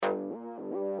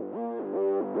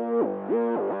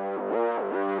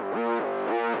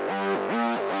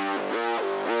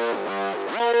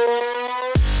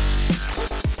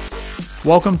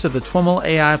Welcome to the TWIML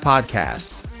AI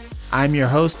Podcast. I'm your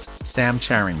host, Sam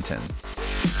Charrington.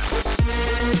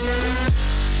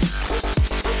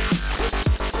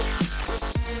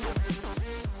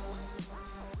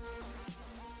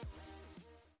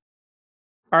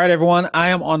 All right, everyone. I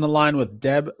am on the line with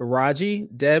Deb Raji.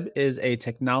 Deb is a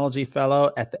technology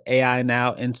fellow at the AI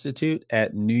Now Institute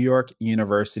at New York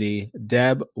University.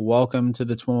 Deb, welcome to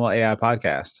the TWIML AI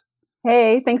Podcast.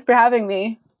 Hey, thanks for having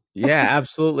me. Yeah,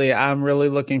 absolutely. I'm really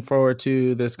looking forward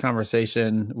to this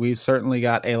conversation. We've certainly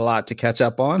got a lot to catch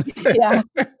up on. Yeah.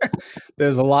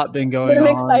 There's a lot been going Been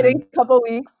an on. exciting couple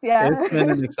weeks. Yeah. It's been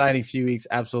an exciting few weeks,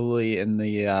 absolutely, in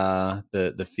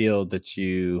the field that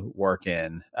you work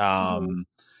in.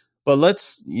 But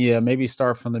let's maybe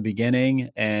start from the beginning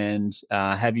and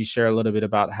have you share a little bit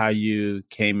about how you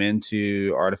came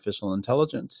into artificial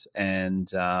intelligence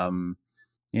and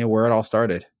where it all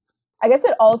started. I guess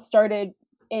it all started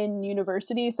in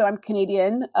university. So I'm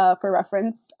Canadian for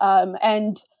reference.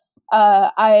 And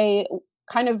I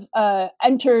kind of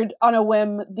entered on a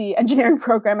whim the engineering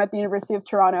program at the University of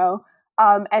Toronto.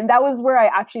 And that was where I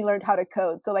actually learned how to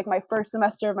code. So like my first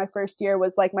semester of my first year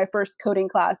was like my first coding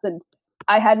class. And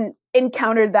I hadn't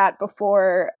encountered that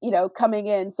before, coming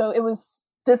in. So it was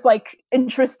this like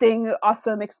interesting,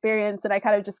 awesome experience. And I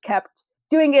kind of just kept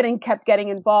doing it and kept getting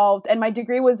involved. And my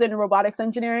degree was in robotics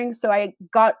engineering. So I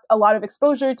got a lot of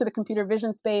exposure to the computer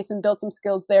vision space and built some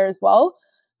skills there as well.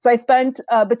 So I spent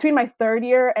between my third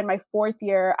year and my fourth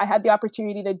year, I had the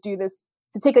opportunity to do this,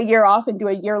 to take a year off and do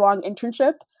a year-long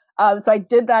internship. So I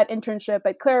did that internship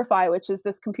at Clarifai, which is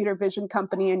this computer vision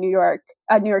company in New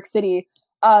York City.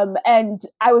 And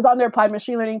I was on their applied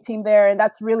machine learning team there. And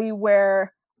that's really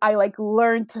where I like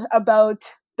learned about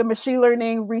the machine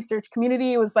learning research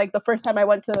community. It was like the first time I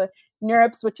went to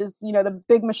NeurIPS, which is, the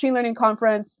big machine learning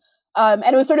conference. And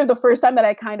it was sort of the first time that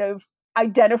I kind of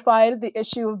identified the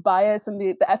issue of bias and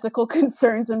the ethical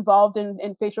concerns involved in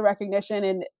facial recognition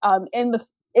and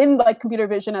in like computer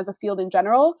vision as a field in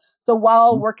general. So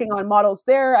while working on models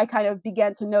there, I kind of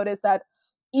began to notice that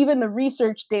even the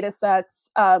research data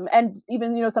sets and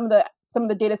even some of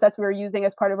the data sets we were using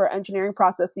as part of our engineering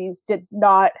processes did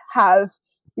not have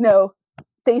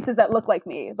faces that look like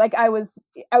me. Like I was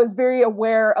very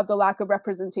aware of the lack of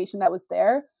representation that was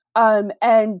there. And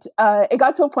it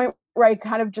got to a point where I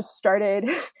kind of just started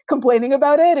complaining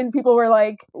about it. And people were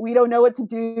like, we don't know what to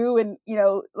do. And,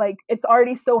 like it's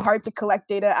already so hard to collect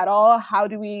data at all. How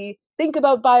do we think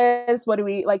about bias? What do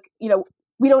we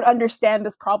we don't understand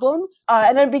this problem.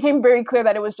 And then it became very clear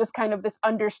that it was just kind of this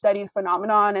understudied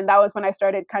phenomenon. And that was when I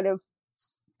started kind of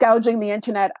scourging the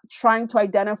internet, trying to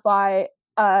identify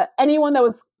anyone that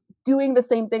was doing the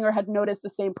same thing or had noticed the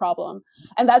same problem.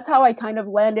 And that's how I kind of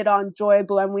landed on Joy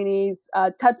Buolamwini's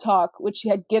TED Talk, which she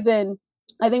had given,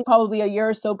 I think probably a year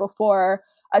or so before.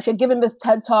 She had given this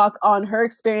TED Talk on her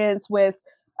experience with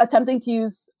attempting to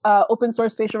use open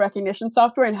source facial recognition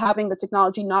software and having the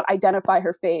technology not identify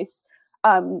her face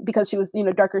because she was,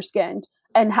 darker skinned,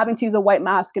 and having to use a white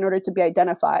mask in order to be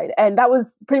identified. And that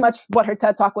was pretty much what her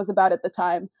TED Talk was about at the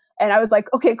time. And I was like,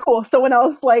 okay, cool. Someone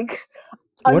else like.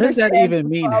 What does that even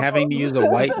mean, having to use a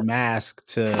white mask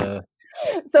to...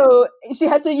 So she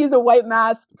had to use a white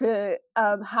mask to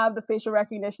have the facial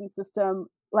recognition system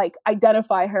like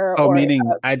identify her. Oh, meaning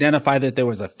identify that there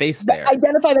was a face there.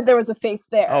 Identify that there was a face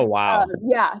there. Oh, wow.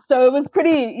 Yeah. So it was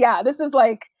pretty, this is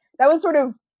like, that was sort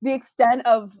of the extent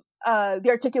of the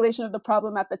articulation of the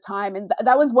problem at the time. And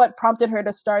that was what prompted her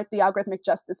to start the Algorithmic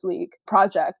Justice League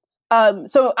project.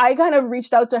 So I kind of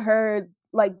reached out to her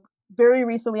like very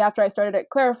recently after I started at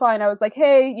Clarifai, and I was like,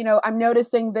 hey, I'm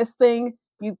noticing this thing.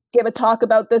 You gave a talk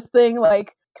about this thing.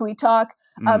 Like, can we talk?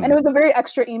 And it was a very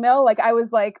extra email. Like I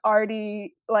was like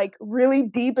already like really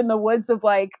deep in the woods of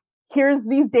like, here's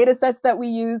these data sets that we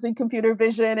use in computer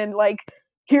vision. And like,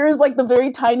 here's like the very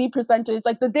tiny percentage,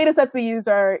 like the data sets we use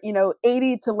are,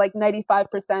 80 to like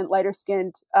 95% lighter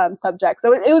skinned subjects.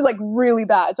 So it was like really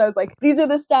bad. So I was like, these are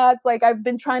the stats. Like I've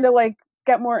been trying to like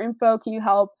get more info. Can you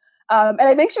help? And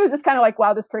I think she was just kind of like,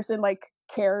 wow, this person like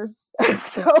cares.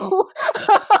 So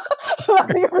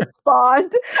let me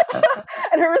respond.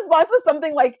 And her response was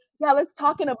something like, yeah, let's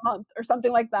talk in a month or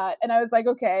something like that. And I was like,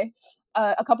 okay.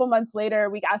 A couple months later,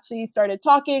 we actually started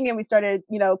talking and we started,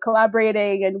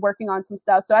 collaborating and working on some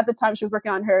stuff. So at the time she was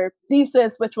working on her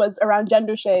thesis, which was around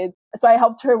gender shades. So I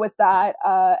helped her with that.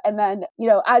 And then,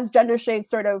 as Gender Shades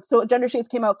so Gender Shades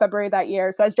came out February that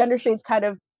year. So as Gender Shades kind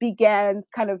of began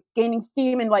kind of gaining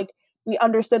steam and like we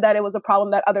understood that it was a problem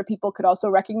that other people could also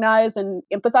recognize and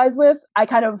empathize with, I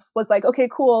kind of was like, okay,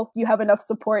 cool. You have enough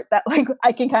support that like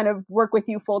I can kind of work with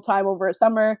you full time over a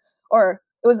summer, or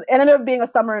it ended up being a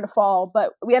summer and a fall,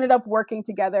 but we ended up working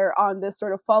together on this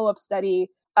sort of follow-up study,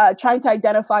 trying to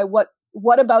identify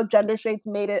what about gender shades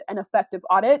made it an effective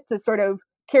audit to sort of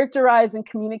characterize and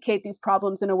communicate these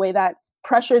problems in a way that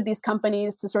pressured these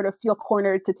companies to sort of feel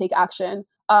cornered to take action.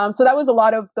 So that was a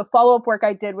lot of the follow-up work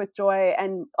I did with Joy,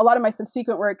 and a lot of my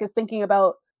subsequent work is thinking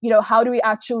about, how do we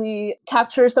actually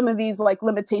capture some of these like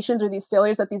limitations or these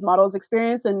failures that these models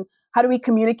experience, and how do we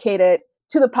communicate it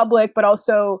to the public, but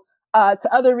also to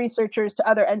other researchers, to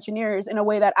other engineers in a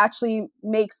way that actually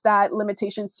makes that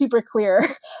limitation super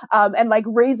clear and like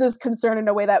raises concern in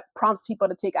a way that prompts people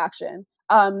to take action.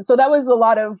 So that was a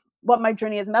lot of what my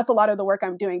journey is, and that's a lot of the work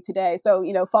I'm doing today. So,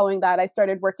 following that, I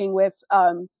started working with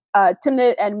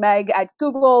Timnit and Meg at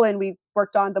Google, and we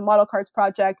worked on the Model Cards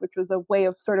project, which was a way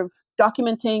of sort of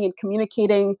documenting and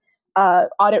communicating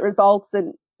audit results,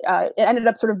 and it ended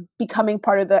up sort of becoming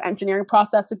part of the engineering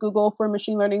process at Google for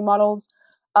machine learning models.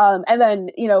 And then,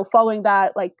 following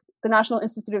that, like the National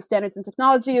Institute of Standards and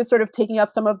Technology is sort of taking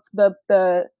up some of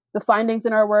the findings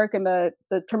in our work and the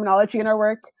terminology in our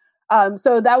work.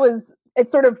 So it's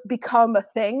sort of become a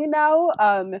thing now.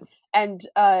 And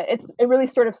it really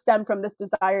sort of stemmed from this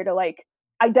desire to like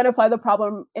identify the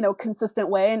problem in a consistent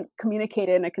way and communicate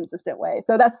it in a consistent way.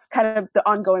 So that's kind of the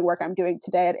ongoing work I'm doing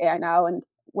today at AI Now and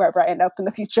wherever I end up in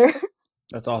the future.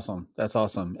 That's awesome. That's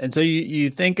awesome. And so you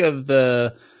think of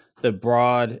the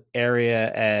broad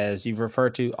area as you've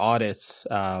referred to audits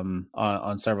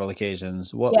on several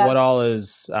occasions. What all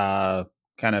is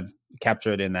kind of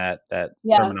captured in that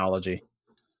terminology?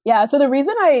 Yeah. So the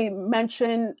reason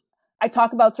I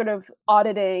talk about sort of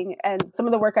auditing, and some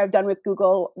of the work I've done with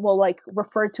Google will like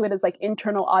refer to it as like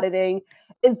internal auditing,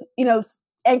 is,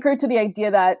 anchored to the idea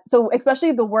that, so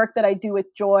especially the work that I do with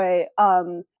Joy,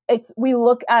 we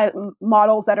look at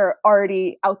models that are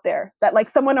already out there, that like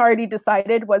someone already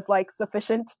decided was like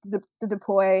sufficient to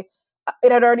deploy.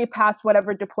 It had already passed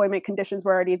whatever deployment conditions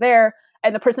were already there,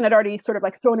 and the person had already sort of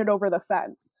like thrown it over the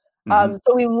fence. Mm-hmm.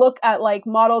 So we look at like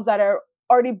models that are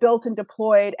already built and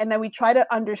deployed, and then we try to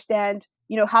understand,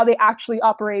 how they actually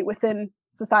operate within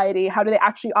society. How do they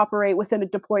actually operate within a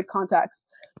deployed context?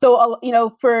 So,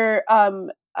 for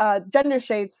gender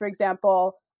shades, for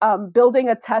example, building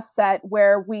a test set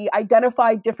where we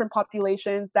identify different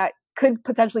populations that could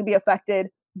potentially be affected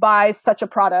by such a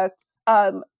product,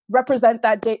 represent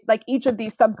that like each of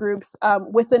these subgroups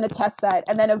within a test set,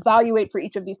 and then evaluate for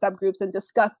each of these subgroups and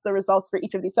discuss the results for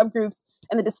each of these subgroups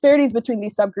and the disparities between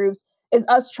these subgroups, is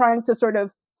us trying to sort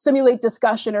of simulate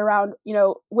discussion around,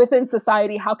 within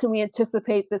society, how can we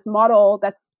anticipate this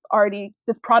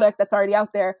product that's already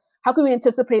out there? How can we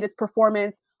anticipate its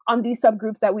performance on these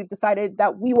subgroups that we've decided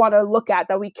that we want to look at,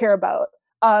 that we care about?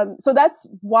 So that's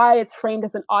why it's framed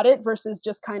as an audit versus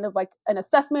just kind of like an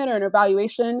assessment or an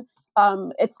evaluation.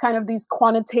 It's kind of these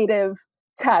quantitative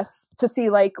tests to see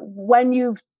like when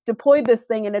you've deployed this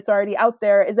thing and it's already out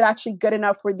there, is it actually good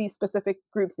enough for these specific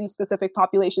groups, these specific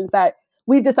populations that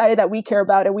we've decided that we care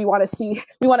about and we want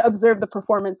to observe the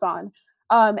performance on.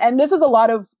 And this is a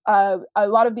lot of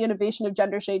the innovation of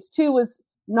Gender Shades too, was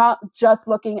not just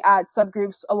looking at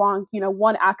subgroups along,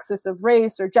 one axis of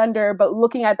race or gender, but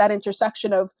looking at that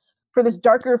intersection of, for this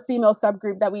darker female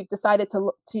subgroup that we've decided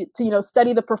to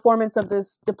study the performance of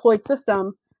this deployed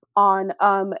system on,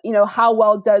 how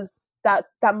well does that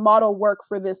model work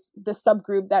for this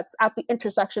subgroup that's at the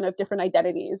intersection of different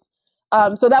identities.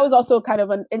 So that was also kind of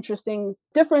an interesting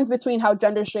difference between how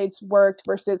Gender Shades worked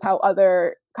versus how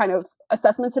other kind of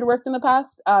assessments had worked in the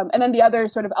past. And then the other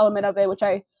sort of element of it, which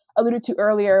I alluded to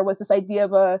earlier, was this idea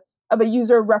of a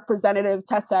user representative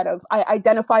test set of, I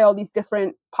identify all these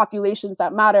different populations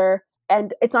that matter.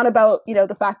 And it's not about,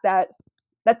 the fact that,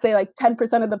 let's say like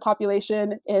 10% of the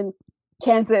population in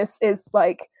Kansas is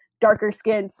like darker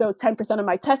skinned, so 10% of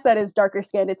my test set is darker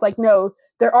skinned. It's like, no,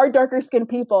 there are darker skinned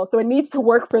people, so it needs to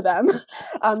work for them.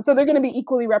 So they're going to be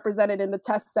equally represented in the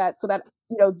test set, so that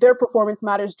their performance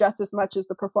matters just as much as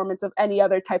the performance of any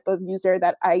other type of user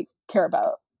that I care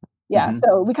about. Yeah, mm-hmm.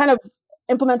 So we kind of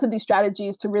implemented these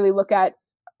strategies to really look at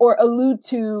or allude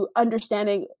to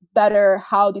understanding better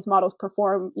how these models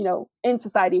perform, in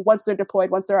society once they're deployed,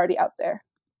 once they're already out there.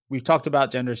 We've talked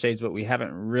about Gender Shades, but we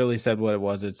haven't really said what it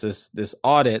was. It's this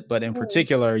audit, but in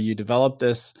particular, you developed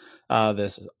this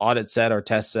audit set or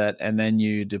test set, and then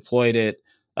you deployed it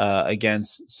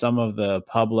against some of the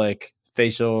public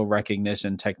facial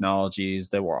recognition technologies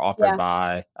that were offered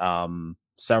by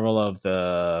several of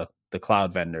the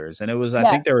cloud vendors. And it was, I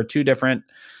think there were 2 different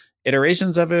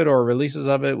iterations of it or releases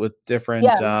of it with different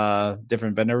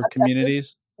vendor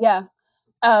communities. Yeah.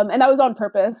 And that was on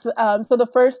purpose. So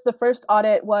the first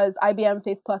audit was IBM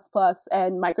Face++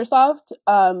 and Microsoft,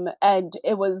 and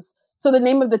it was so the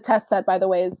name of the test set, by the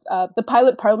way, is the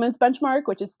Pilot Parliaments benchmark,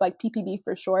 which is like PPB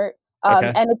for short.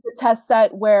 Okay. And it's a test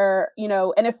set where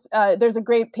and if there's a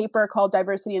great paper called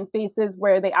Diversity in Faces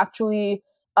where they actually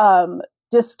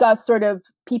discuss sort of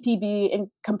PPB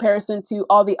in comparison to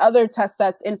all the other test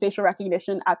sets in facial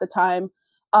recognition at the time,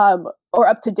 or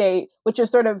up to date, which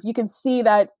is sort of, you can see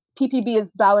that PPB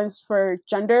is balanced for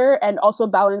gender and also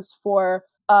balanced for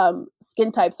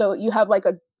skin type. So you have like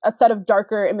a set of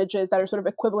darker images that are sort of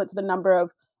equivalent to the number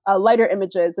of lighter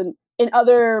images. And in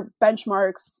other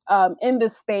benchmarks in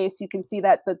this space, you can see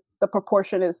that the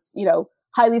proportion is,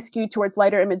 highly skewed towards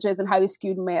lighter images and highly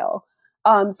skewed male.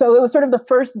 So it was sort of the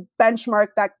first benchmark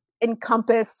that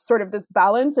encompassed sort of this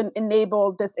balance and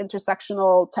enabled this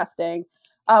intersectional testing,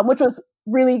 which was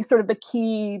really sort of the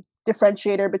key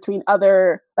differentiator between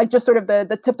other, like just sort of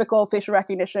the typical facial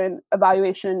recognition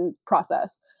evaluation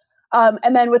process.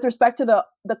 And then with respect to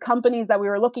the companies that we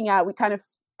were looking at, we kind of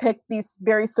picked these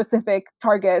very specific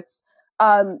targets.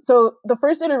 So the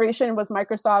first iteration was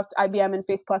Microsoft, IBM, and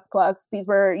Face++. These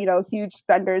were, huge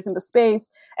vendors in the space,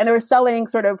 and they were selling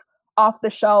sort of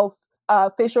off-the-shelf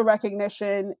facial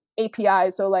recognition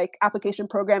APIs, so like application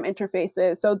program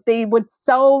interfaces. So they would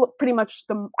sell pretty much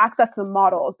the access to the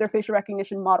models, their facial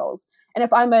recognition models. And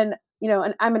if I'm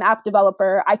I'm an app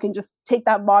developer, I can just take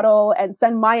that model and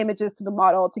send my images to the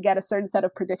model to get a certain set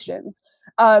of predictions.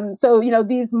 So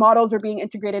these models are being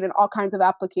integrated in all kinds of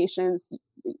applications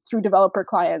through developer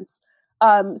clients.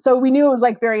 So we knew it was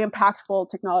like very impactful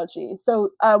technology. So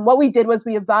what we did was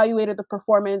we evaluated the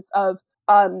performance of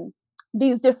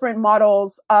these different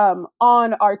models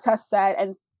on our test set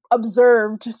and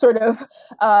observed sort of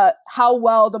how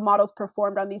well the models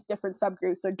performed on these different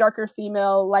subgroups. So darker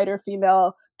female,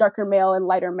 darker male, and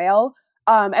lighter male.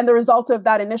 And the result of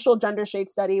that initial gender shade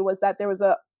study was that there was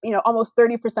a almost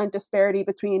 30% disparity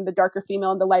between the darker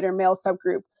female and the lighter male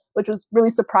subgroup, which was really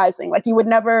surprising. Like you would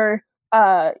never,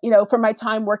 from my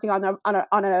time working on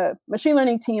a machine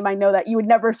learning team, I know that you would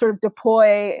never sort of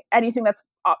deploy anything that's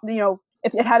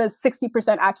if it had a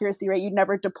 60% accuracy rate, you'd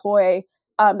never deploy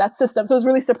that system. So it was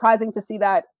really surprising to see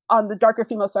that on the darker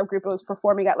female subgroup, it was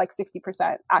performing at like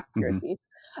 60% accuracy.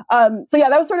 So yeah,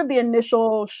 that was sort of the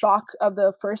initial shock of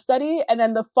the first study. And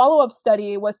then the follow-up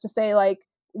study was to say like,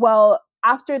 well,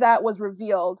 after that was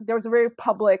revealed, it was a very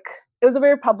public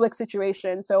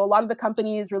situation. So a lot of the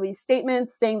companies released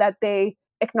statements saying that they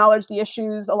acknowledged the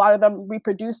issues. A lot of them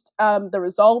reproduced the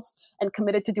results and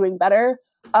committed to doing better.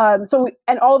 And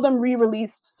all of them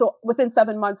re-released. So within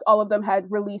 7 months, all of them had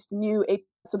released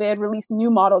so they had released new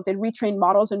models, they'd retrained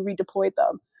models and redeployed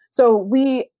them. So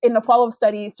we, in the follow-up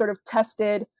study, sort of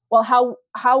tested, well,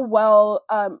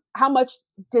 how much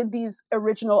did these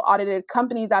original audited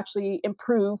companies actually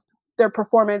improve their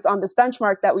performance on this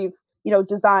benchmark that we've,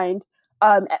 designed?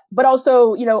 But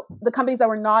also, the companies that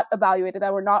were not evaluated,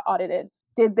 that were not audited,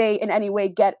 did they in any way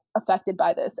get affected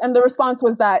by this? And the response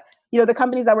was that, the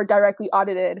companies that were directly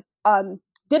audited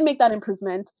did make that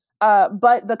improvement,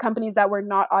 but the companies that were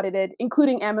not audited,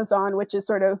 including Amazon, which is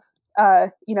sort of,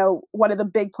 one of the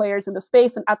big players in the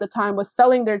space, and at the time was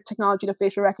selling their technology to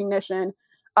facial recognition,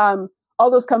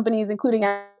 all those companies, including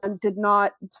Amazon,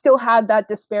 still had that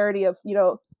disparity of,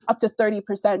 up to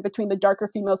 30% between the darker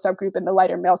female subgroup and the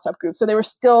lighter male subgroup. So they were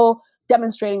still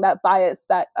demonstrating that bias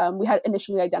that we had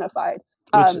initially identified,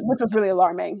 which was really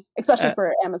alarming, especially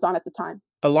for Amazon at the time.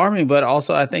 Alarming, but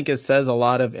also I think it says a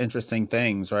lot of interesting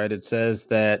things, right? It says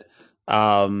that,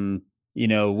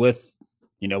 with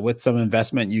some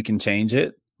investment, you can change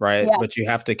it, right? Yeah. But you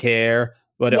have to care.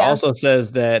 But it also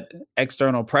says that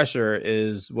external pressure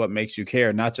is what makes you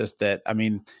care, not just that. I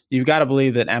mean, you've got to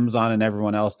believe that Amazon and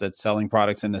everyone else that's selling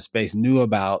products in the space knew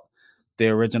about the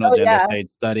original gender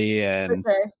shade study and,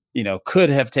 could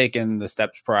have taken the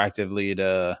steps proactively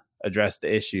to address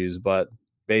the issues. But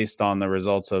based on the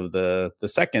results of the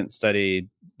second study,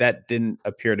 that didn't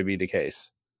appear to be the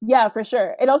case. Yeah, for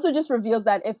sure. It also just reveals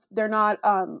that if they're not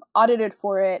audited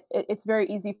for it, it's very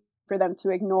easy for them to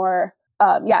ignore.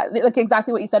 Like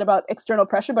exactly what you said about external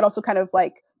pressure, but also kind of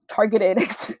like targeted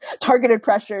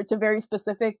pressure to very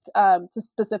specific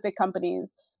companies.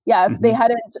 Yeah, if they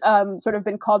hadn't sort of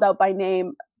been called out by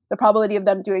name, the probability of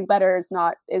them doing better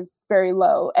is very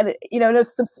low. And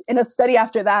in a study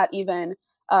after that, even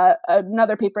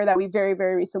another paper that we very,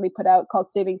 very recently put out called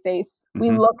Saving Face,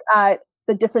 we look at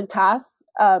the different tasks.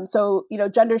 So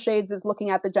gender shades is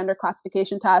looking at the gender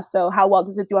classification task. So how well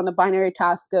does it do on the binary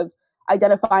task of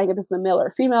identifying if this is a male or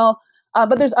a female?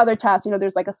 But there's other tasks.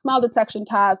 There's like a smile detection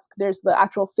task. There's the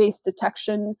actual face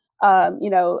detection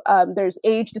There's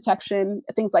age detection,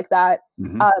 things like that.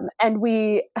 Mm-hmm. And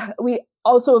we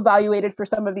also evaluated for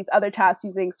some of these other tasks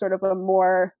using sort of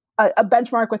a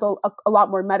benchmark with a lot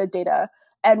more metadata.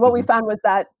 And what we found was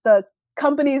that the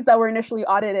companies that were initially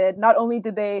audited, not only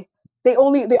did they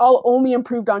all only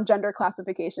improved on gender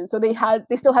classification. So they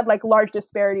still had like large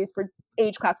disparities for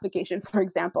age classification, for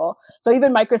example. So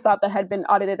even Microsoft, that had been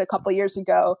audited a couple of years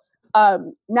ago,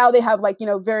 now they have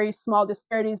very small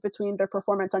disparities between their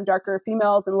performance on darker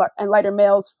females and lighter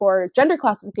males for gender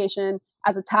classification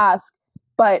as a task.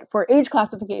 But for age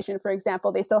classification, for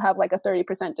example, they still have like a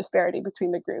 30% disparity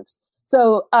between the groups.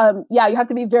 So you have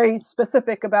to be very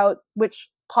specific about which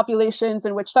populations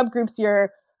and which subgroups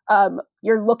you're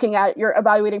looking at, you're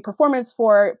evaluating performance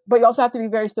for, but you also have to be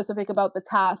very specific about the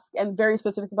task and very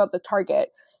specific about the target.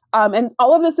 And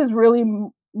all of this is really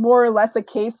more or less a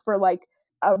case for like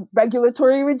a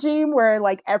regulatory regime where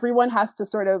like everyone has to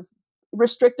sort of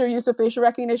restrict their use of facial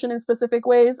recognition in specific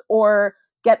ways or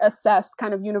get assessed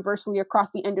kind of universally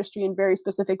across the industry in very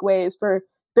specific ways for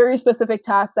very specific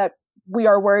tasks that we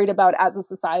are worried about as a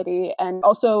society, and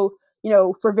also,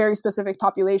 for very specific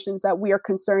populations that we are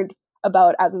concerned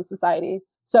about as a society.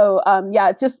 So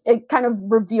it kind of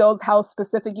reveals how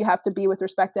specific you have to be with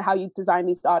respect to how you design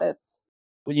these audits.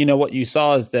 Well, what you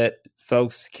saw is that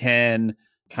folks can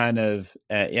kind of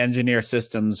engineer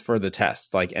systems for the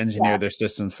test, like engineer their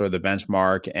systems for the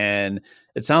benchmark. And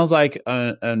it sounds like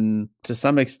to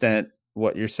some extent,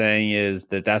 what you're saying is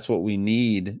that that's what we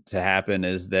need to happen,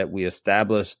 is that we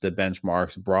establish the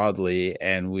benchmarks broadly,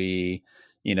 and we,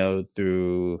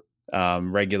 through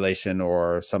regulation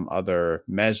or some other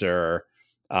measure,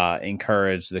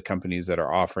 encourage the companies that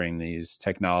are offering these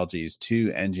technologies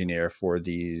to engineer for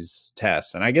these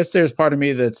tests. And I guess there's part of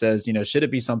me that says, should it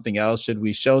be something else? Should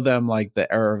we show them like the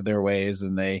error of their ways,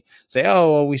 and they say,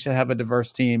 oh, well, we should have a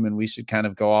diverse team and we should kind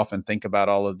of go off and think about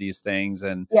all of these things.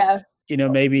 And,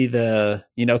 maybe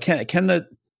can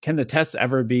the tests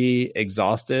ever be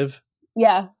exhaustive?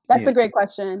 Yeah, that's a great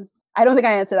question. I don't think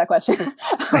I answered that question.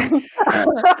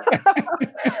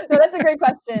 No, that's a great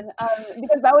question,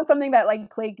 because that was something that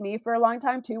like plagued me for a long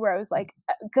time too, where I was like,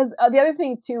 because the other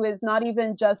thing too is not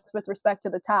even just with respect to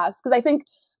the task, because I think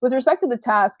with respect to the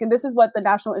task, and this is what the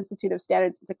National Institute of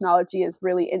Standards and Technology is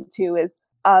really into, is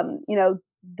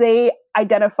they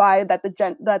identify that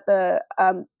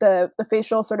the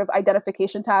facial sort of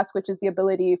identification task, which is the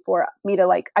ability for me to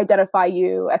like identify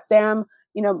you as Sam,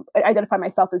 identify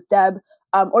myself as Deb,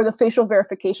 or the facial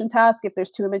verification task, if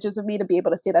there's two images of me, to be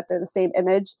able to say that they're the same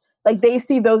image. Like they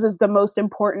see those as the most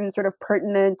important sort of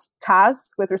pertinent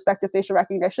tasks with respect to facial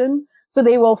recognition. So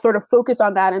they will sort of focus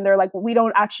on that, and they're like, we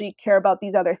don't actually care about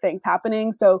these other things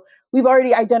happening. So we've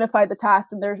already identified the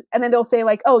tasks, and then they'll say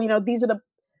like, oh, these are the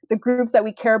groups that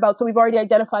we care about. So we've already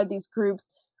identified these groups.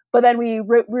 But then we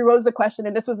rose the question,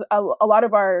 and this was a lot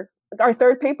of our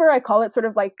third paper. I call it sort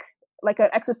of like an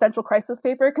existential crisis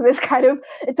paper, because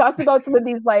it talks about some of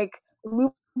these like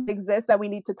loops that exist that we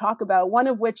need to talk about. One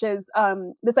of which is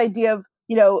this idea of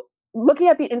looking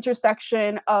at the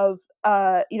intersection of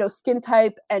skin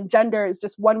type and gender is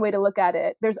just one way to look at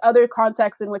it. There's other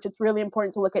contexts in which it's really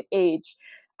important to look at age,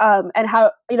 and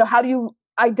how do you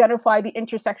identify the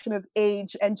intersection of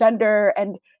age and gender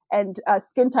and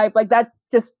skin type. Like that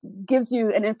just gives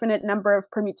you an infinite number of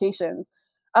permutations.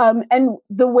 And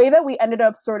the way that we ended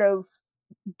up sort of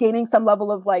gaining some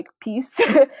level of like peace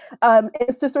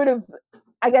is to sort of,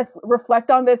 I guess,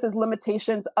 reflect on this as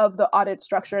limitations of the audit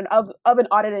structure and of an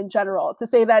audit in general, to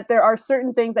say that there are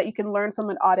certain things that you can learn from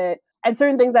an audit and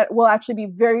certain things that will actually be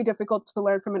very difficult to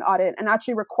learn from an audit and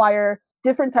actually require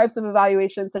different types of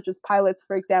evaluations, such as pilots,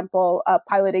 for example,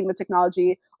 piloting the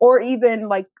technology, or even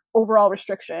like overall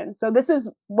restriction. So this is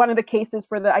one of the cases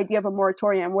for the idea of a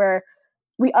moratorium, where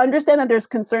we understand that there's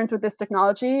concerns with this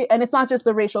technology, and it's not just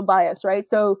the racial bias, right?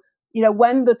 So,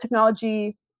 when the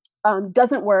technology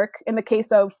doesn't work, in the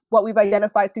case of what we've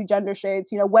identified through gender shades,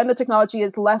 when the technology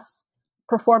is less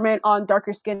performant on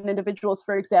darker skinned individuals,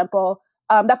 for example,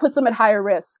 that puts them at higher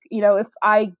risk. If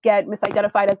I get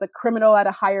misidentified as a criminal at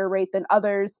a higher rate than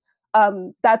others,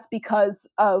 that's because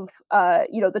of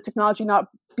the technology not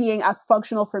being as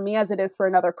functional for me as it is for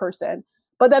another person.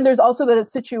 But then there's also the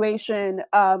situation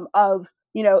of,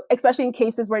 especially in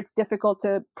cases where it's difficult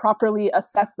to properly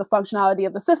assess the functionality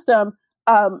of the system,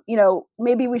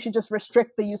 maybe we should just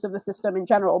restrict the use of the system in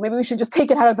general. Maybe we should just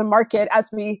take it out of the market as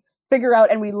we figure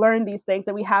out and we learn these things,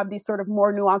 and we have these sort of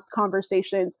more nuanced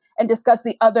conversations and discuss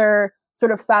the other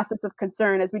sort of facets of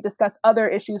concern as we discuss other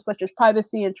issues such as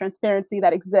privacy and transparency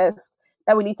that exist,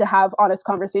 that we need to have honest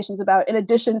conversations about, in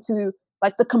addition to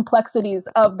like the complexities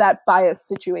of that bias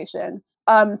situation.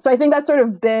 So I think that's sort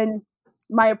of been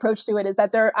my approach to it, is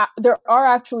that there are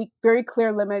actually very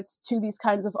clear limits to these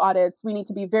kinds of audits we need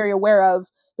to be very aware of.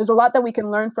 There's a lot that we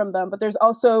can learn from them, but there's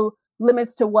also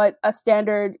limits to what a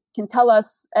standard can tell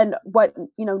us and what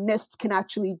NIST can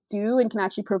actually do and can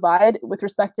actually provide with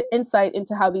respect to insight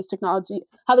into how this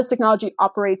technology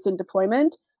operates in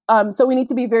deployment. So we need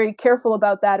to be very careful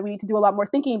about that. We need to do a lot more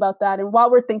thinking about that. And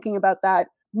while we're thinking about that,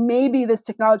 maybe this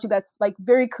technology that's like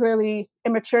very clearly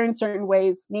immature in certain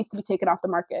ways needs to be taken off the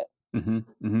market. Mm-hmm,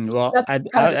 mm-hmm. Well, I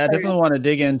definitely want to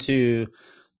dig into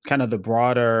kind of the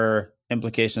broader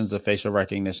implications of facial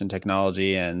recognition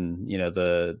technology and,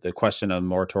 the question of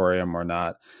moratorium or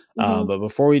not. Mm-hmm. But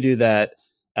before we do that,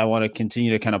 I want to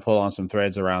continue to kind of pull on some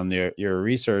threads around your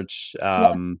research,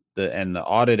 and the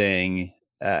auditing.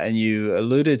 And you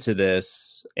alluded to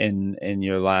this in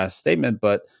your last statement,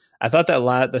 but I thought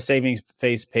that the saving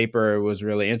face paper was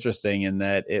really interesting in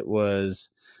that it was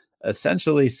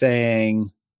essentially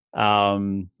saying,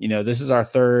 this is our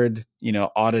third,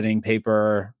 auditing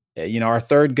paper, our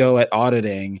third go at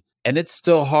auditing, and it's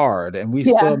still hard and we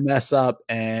still mess up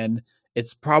and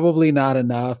it's probably not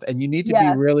enough. And you need to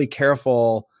be really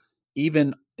careful,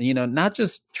 even, not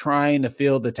just trying to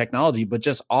field the technology, but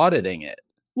just auditing it.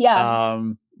 Yeah.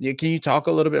 Can you talk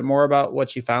a little bit more about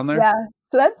what you found there? Yeah.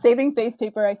 So that saving face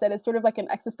paper I said is sort of like an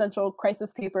existential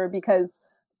crisis paper, because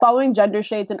following gender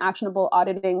shades and actionable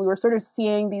auditing, we were sort of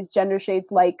seeing these gender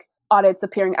shades like audits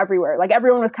appearing everywhere. Like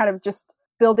everyone was kind of just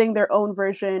building their own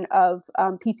version of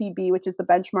PPB, which is the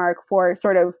benchmark for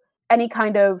sort of any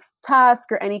kind of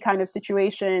task or any kind of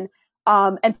situation.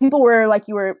 And people were like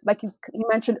you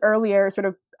mentioned earlier, sort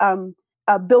of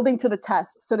building to the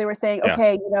test. So they were saying,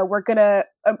 okay, we're going to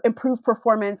improve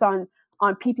performance on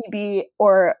PPB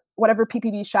or whatever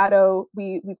PPB shadow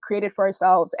we've created for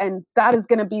ourselves. And that is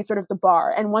going to be sort of the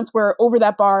bar. And once we're over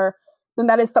that bar, then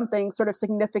that is something sort of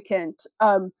significant.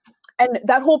 And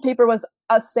that whole paper was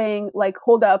us saying, like,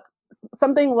 hold up,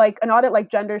 something like an audit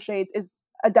like gender shades is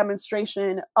a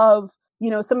demonstration of,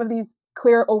 some of these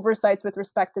clear oversights with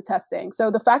respect to testing.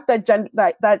 So the fact that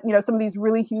some of these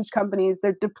really huge companies,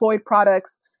 their deployed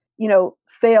products,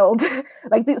 failed.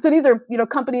 So these are,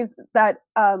 companies that,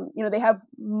 they have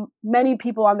many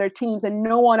people on their teams and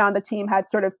no one on the team had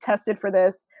sort of tested for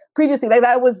this previously. Like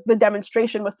that was the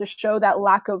demonstration, was to show that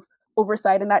lack of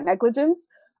oversight and that negligence.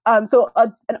 So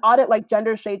an audit like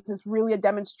gender shades is really a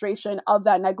demonstration of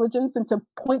that negligence, and to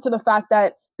point to the fact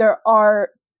that there are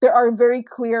very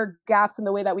clear gaps in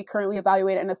the way that we currently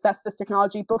evaluate and assess this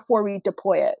technology before we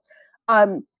deploy it.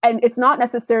 And it's not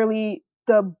necessarily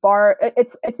the bar,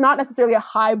 it's not necessarily a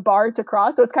high bar to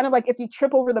cross. So it's kind of like if you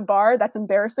trip over the bar, that's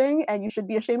embarrassing and you should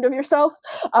be ashamed of yourself.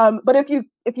 But if you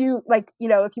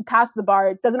pass the bar,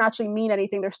 it doesn't actually mean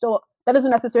anything. That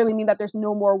doesn't necessarily mean that there's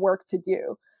no more work to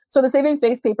do. So the saving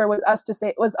face paper was us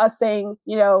saying,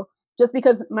 just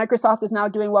because Microsoft is now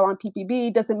doing well on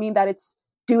PPB doesn't mean that it's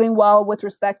doing well with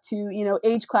respect to,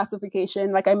 age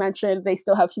classification. Like I mentioned, they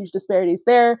still have huge disparities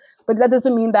there, but that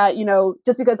doesn't mean that,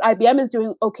 just because IBM is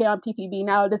doing okay on PPB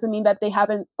now, it doesn't mean that they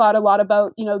haven't thought a lot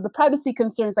about, the privacy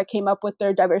concerns that came up with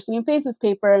their diversity in faces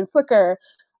paper and Flickr.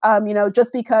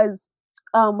 Just because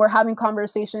we're having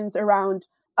conversations around,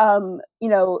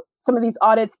 some of these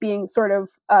audits being sort of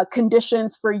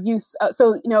conditions for use.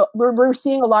 We're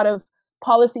seeing a lot of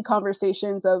policy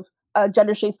conversations of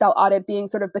gender shade style audit being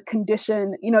sort of the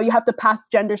condition. You have to pass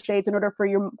gender shades in order for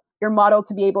your model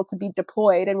to be able to be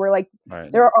deployed. And we're like, right.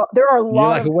 there are a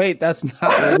lot of wait, that's not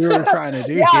what we were trying to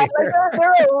do. Yeah, here. There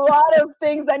are a lot of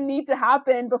things that need to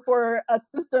happen before a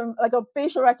system, like a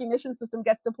facial recognition system,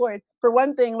 gets deployed. For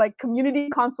one thing, like community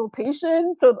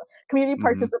consultation, so community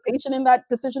participation in that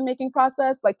decision-making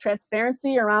process, like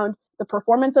transparency around the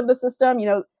performance of the system.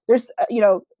 There's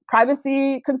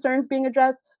privacy concerns being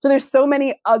addressed. So there's so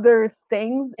many other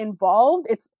things involved.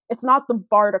 It's not the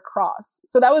bar to cross.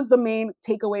 So that was the main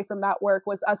takeaway from that work,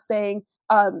 was us saying,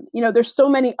 there's so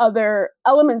many other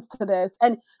elements to this,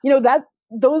 and that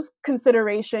those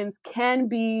considerations can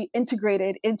be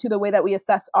integrated into the way that we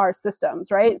assess our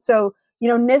systems, right? So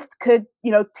NIST could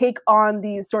take on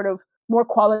these sort of more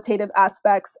qualitative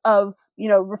aspects of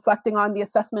reflecting on the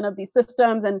assessment of these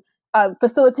systems and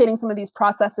facilitating some of these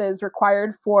processes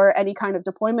required for any kind of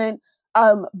deployment.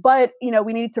 But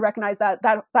we need to recognize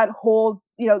that whole,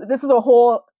 this is a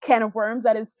whole can of worms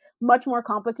that is much more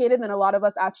complicated than a lot of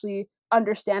us actually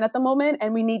understand at the moment.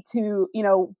 And we need to,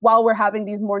 while we're having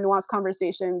these more nuanced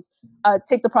conversations,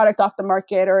 take the product off the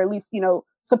market, or at least,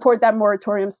 support that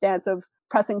moratorium stance of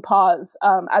pressing pause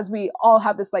as we all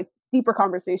have this like deeper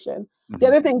conversation. Mm-hmm. The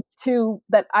other thing too,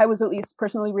 that I was at least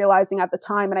personally realizing at the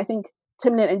time, and I think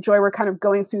Timnit and Joy were kind of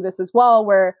going through this as well,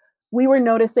 where we were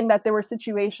noticing that there were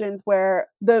situations where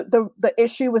the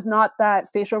issue was not that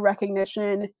facial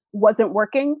recognition wasn't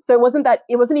working. So it wasn't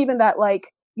even that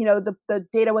like, the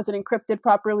data wasn't encrypted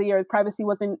properly, or privacy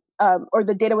wasn't, or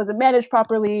the data wasn't managed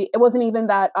properly. It wasn't even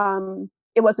that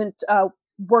it wasn't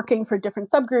working for different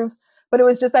subgroups, but it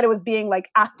was just that it was being like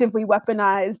actively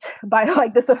weaponized by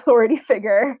like this authority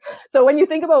figure. So when you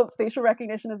think about facial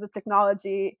recognition as a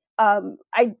technology,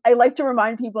 I like to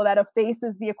remind people that a face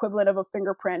is the equivalent of a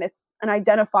fingerprint. It's an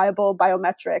identifiable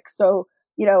biometric. So,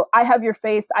 I have your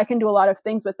face, I can do a lot of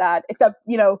things with that, except,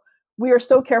 we are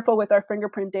so careful with our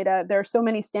fingerprint data. There are so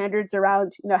many standards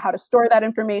around, how to store that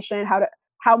information,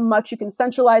 how much you can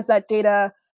centralize that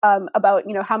data, about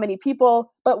how many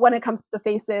people. But when it comes to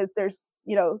faces, there's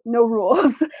no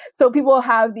rules. So people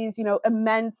have these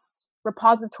immense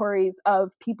repositories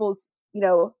of people's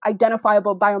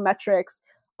identifiable biometrics,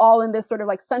 all in this sort of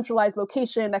like centralized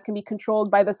location that can be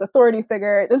controlled by this authority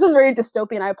figure. This is very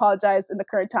dystopian. I apologize in the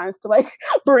current times to like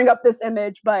bring up this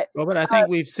image, but I think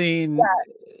we've seen. Yeah.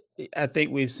 I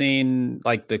think we've seen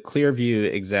like the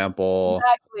Clearview example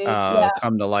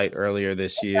come to light earlier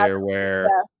this year, where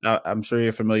I'm sure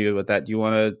you're familiar with that. Do you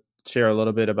want to share a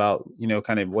little bit about,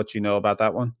 kind of what you know about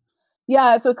that one?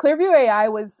 Yeah, so Clearview AI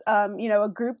was, a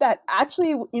group that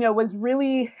actually, was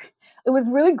really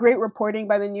great reporting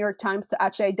by the New York Times to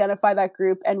actually identify that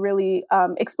group and really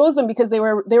expose them, because they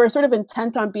were sort of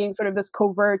intent on being sort of this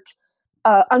covert,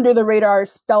 under the radar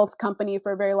stealth company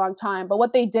for a very long time. But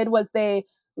what they did was they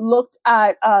looked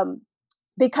at,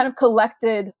 they kind of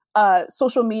collected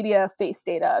social media face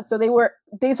data. So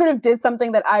they sort of did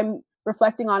something that I'm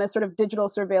reflecting on as sort of digital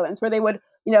surveillance, where they would,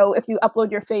 if you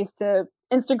upload your face to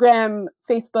Instagram,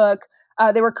 Facebook,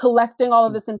 they were collecting all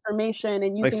of this information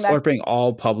and using like slurping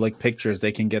all public pictures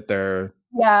they can get their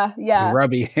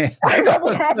grubby hands on.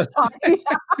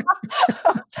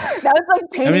 That was like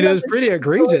painting. I mean, it was pretty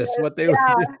egregious what they were.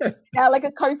 Yeah, like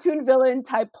a cartoon villain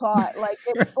type plot. Like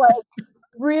it was like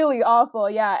really awful.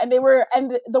 Yeah. And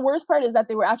the worst part is that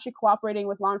they were actually cooperating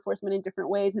with law enforcement in different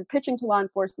ways and pitching to law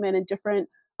enforcement and different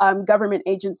government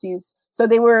agencies. So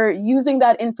they were using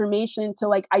that information to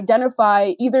like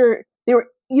identify, either they were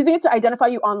using it to identify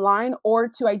you online or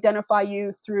to identify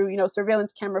you through,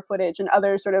 surveillance camera footage and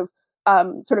other sort of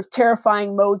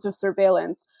terrifying modes of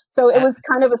surveillance. So it was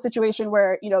kind of a situation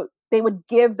where, they would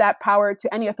give that power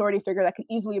to any authority figure that could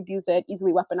easily abuse it,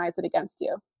 easily weaponize it against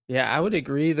you. Yeah, I would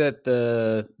agree that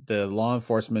the law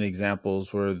enforcement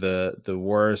examples were the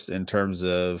worst in terms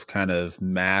of kind of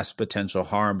mass potential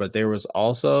harm, but there was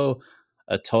also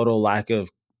a total lack of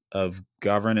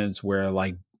governance where,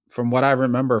 like, from what I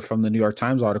remember from the New York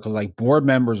Times articles, like board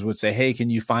members would say, "Hey, can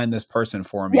you find this person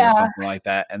for me?" or something like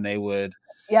that, and they would.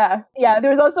 Yeah. There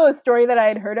was also a story that I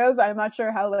had heard of. I'm not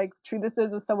sure how like true this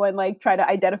is, of someone like trying to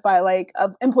identify like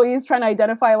employees trying to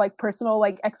identify like personal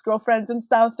like ex-girlfriends and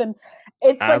stuff, and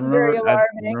it's like very alarming.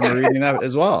 I remember reading that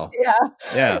as well.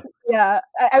 Yeah.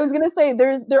 I was gonna say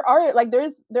there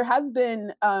has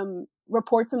been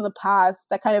reports in the past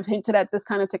that kind of hinted at this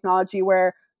kind of technology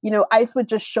where ICE would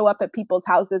just show up at people's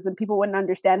houses and people wouldn't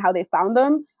understand how they found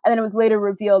them, and then it was later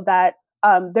revealed that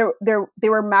they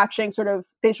were matching sort of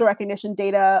facial recognition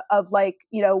data of like,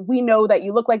 we know that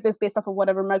you look like this based off of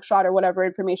whatever mugshot or whatever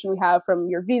information we have from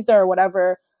your visa or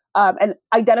whatever, and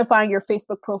identifying your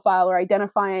Facebook profile or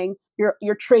identifying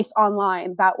your trace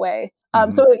online that way.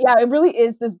 So yeah, it really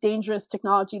is this dangerous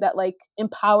technology that like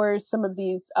empowers some of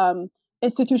these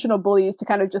institutional bullies to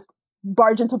kind of just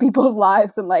barge into people's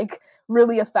lives and like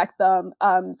really affect them.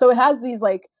 So it has these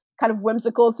like kind of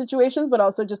whimsical situations, but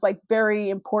also just like very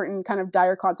important kind of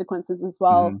dire consequences as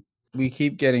well. We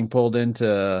keep getting pulled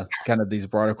into kind of these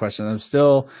broader questions. I'm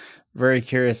still very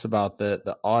curious about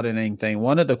the auditing thing.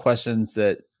 One of the questions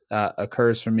that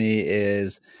occurs for me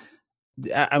is,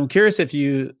 I'm curious if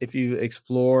you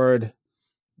explored,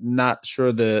 not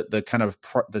sure the kind of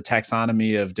the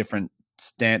taxonomy of different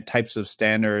types of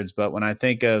standards, but when I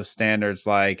think of standards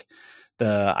like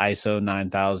the ISO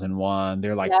 9001,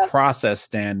 they're like process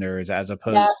standards as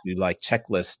opposed to like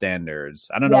checklist standards.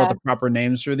 I don't know what the proper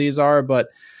names for these are, but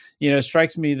it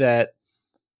strikes me that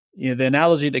the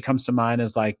analogy that comes to mind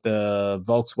is like the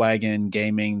Volkswagen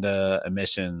gaming the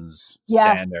emissions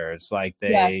standards. Like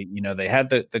they had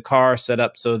the car set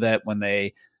up so that when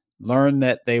they learned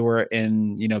that they were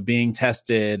in being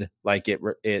tested, like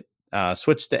it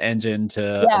switched the engine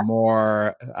to a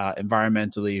more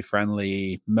environmentally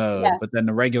friendly mode, but then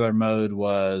the regular mode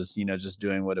was, just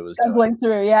doing what it was doing.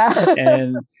 Through,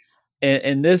 and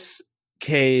in this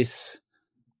case,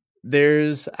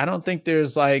 I don't think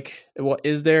there's like, well,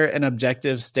 is there an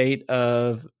objective state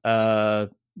of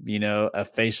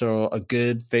a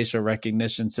good facial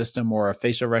recognition system, or a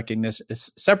facial recognition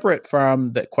is separate from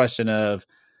the question of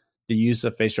the use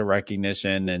of facial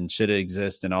recognition and should it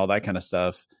exist and all that kind of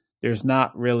stuff. There's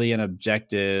not really an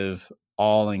objective,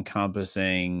 all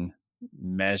encompassing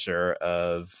measure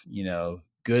of,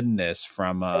 goodness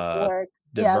from a Work.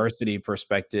 Yeah. diversity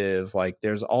perspective. Like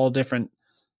there's all different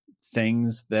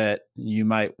things that you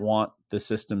might want the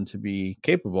system to be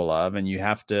capable of, and you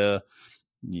have to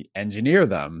engineer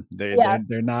them.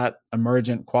 They're not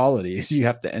emergent qualities. You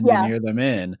have to engineer them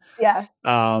in. Yeah.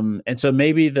 And so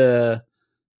maybe have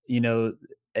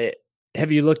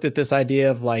you looked at this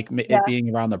idea of like it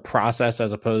being around the process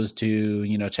as opposed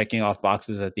to, checking off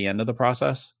boxes at the end of the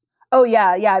process? Oh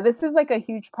yeah. This is like a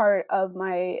huge part of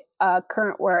my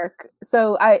current work.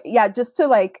 So just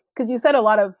to because you said a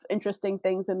lot of interesting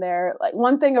things in there. Like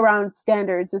one thing around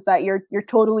standards is that you're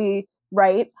totally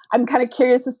right. I'm kind of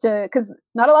curious as to, because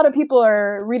not a lot of people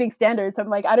are reading standards. I'm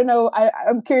like, I don't know.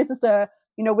 I'm curious as to,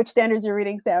 which standards you're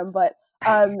reading, Sam, but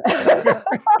in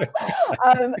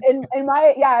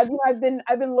my I've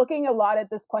been looking a lot at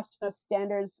this question of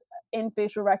standards in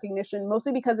facial recognition,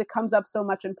 mostly because it comes up so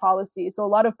much in policy. So a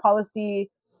lot of policy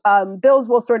bills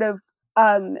will sort of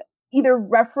either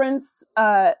reference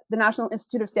the National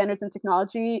Institute of Standards and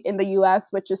Technology in the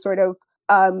US, which is sort of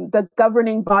the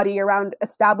governing body around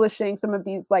establishing some of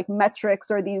these like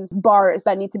metrics or these bars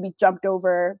that need to be jumped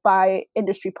over by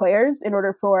industry players in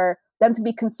order for them to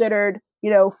be considered,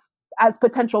 as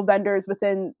potential vendors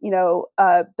within,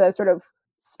 the sort of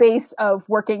space of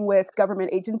working with government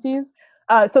agencies.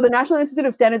 So the National Institute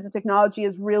of Standards and Technology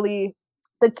is really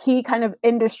the key kind of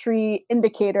industry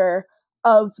indicator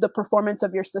of the performance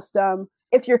of your system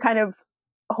if you're kind of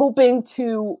hoping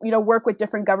to, work with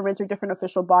different governments or different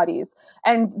official bodies.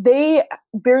 And they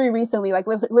very recently, like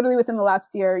literally within the last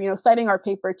year, citing our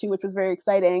paper too, which was very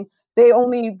exciting, they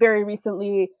only very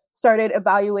recently started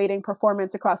evaluating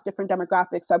performance across different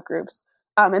demographic subgroups.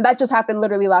 And that just happened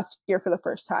literally last year for the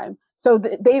first time. So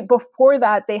before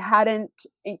that, they hadn't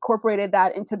incorporated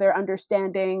that into their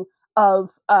understanding of,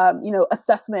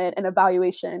 assessment and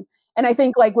evaluation. And I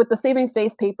think like with the Saving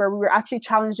Face paper, we were actually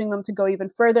challenging them to go even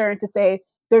further and to say,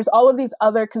 there's all of these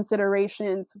other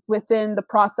considerations within the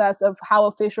process of how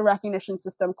a facial recognition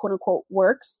system, quote unquote,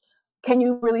 works. Can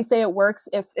you really say it works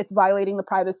if it's violating the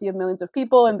privacy of millions of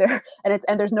people and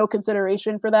there's no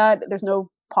consideration for that? There's no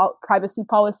privacy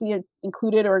policy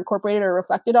included or incorporated or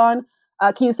reflected on.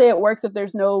 Can you say it works if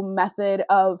there's no method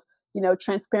of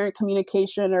transparent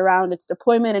communication around its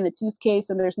deployment and its use case,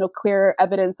 and there's no clear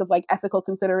evidence of like ethical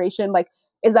consideration? Like,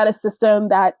 is that a system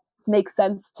that makes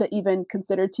sense to even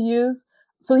consider to use?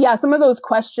 So yeah, some of those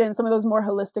questions, some of those more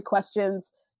holistic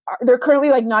questions, they're currently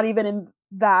like not even in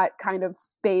that kind of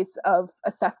space of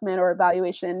assessment or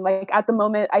evaluation. Like at the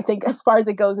moment, I think as far as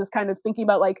it goes is kind of thinking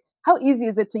about like, how easy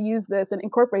is it to use this and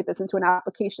incorporate this into an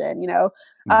application?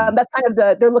 That's kind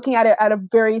of they're looking at it at a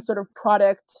very sort of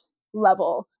product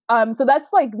level. So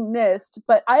that's like NIST,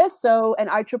 but ISO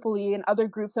and IEEE and other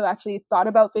groups have actually thought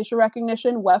about facial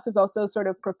recognition. WEF has also sort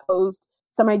of proposed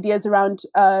some ideas around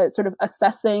sort of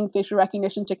assessing facial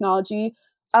recognition technology.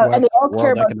 And they all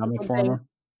care about different things.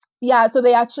 Yeah, so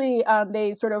they actually,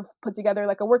 they sort of put together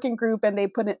like a working group and they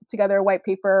put together a white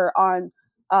paper on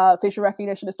facial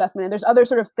recognition assessment. And there's other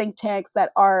sort of think tanks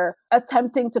that are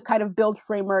attempting to kind of build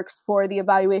frameworks for the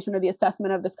evaluation or the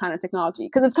assessment of this kind of technology.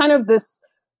 Because it's kind of this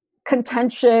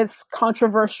contentious,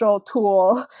 controversial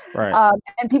tool. Right.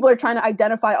 And people are trying to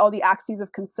identify all the axes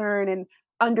of concern and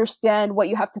understand what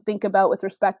you have to think about with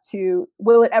respect to,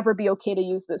 will it ever be okay to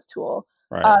use this tool?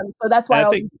 Right. So that's why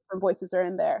all these different voices are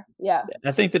in there. Yeah.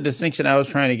 I think the distinction I was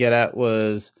trying to get at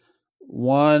was,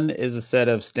 one is a set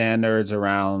of standards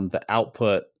around the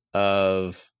output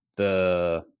of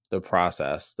the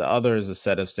process. The other is a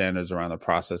set of standards around the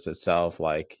process itself.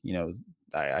 Like,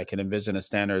 I can envision a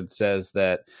standard that says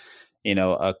that,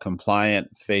 a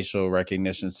compliant facial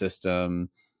recognition system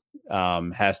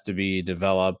has to be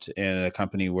developed in a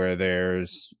company where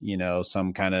there's,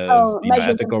 some kind of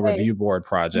ethical review board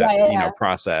project,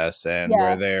 process, and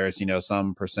where there's,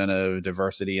 some percent of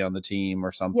diversity on the team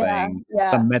or something,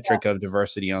 some metric of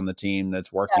diversity on the team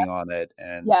that's working on it.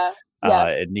 And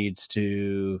it needs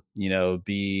to,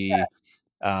 be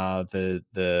the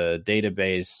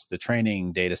database, the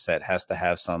training data set has to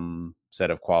have some set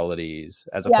of qualities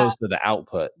as opposed to the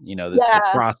output, that's the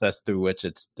process through which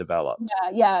it's developed.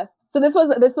 Yeah. So this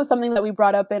was something that we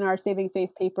brought up in our Saving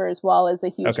Face paper as well, as a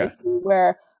huge issue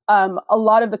where a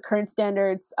lot of the current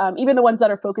standards, even the ones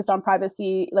that are focused on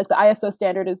privacy, like the ISO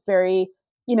standard is very,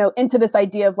 into this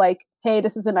idea of like, hey,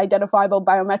 this is an identifiable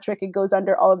biometric. It goes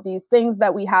under all of these things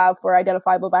that we have for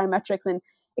identifiable biometrics. And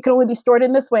it can only be stored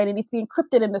in this way and it needs to be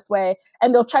encrypted in this way.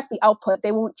 And they'll check the output.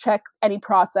 They won't check any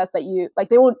process that you like.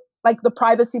 They won't like the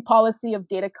privacy policy of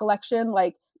data collection,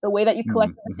 like the way that you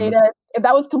collect the data. If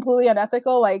that was completely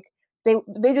unethical, like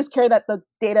they just care that the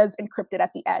data is encrypted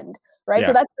at the end, right?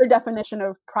 So that's their definition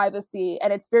of privacy,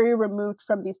 and it's very removed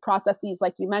from these processes,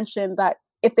 like you mentioned, that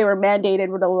if they were mandated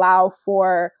would allow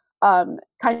for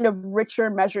kind of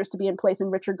richer measures to be in place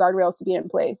and richer guardrails to be in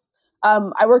place.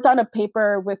 I worked on a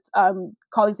paper with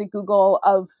colleagues at Google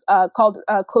called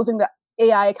Closing the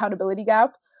AI Accountability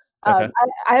Gap. I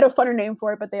had a funner name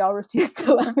for it, but they all refused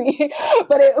to let me.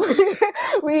 But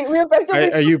we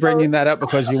effectively. Are you bringing that up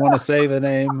because you want to say the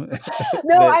name?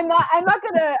 No, I'm not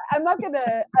gonna.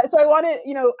 So I wanted,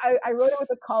 I wrote it with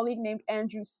a colleague named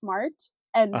Andrew Smart,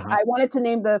 and I wanted to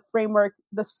name the framework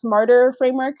the Smarter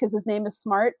framework because his name is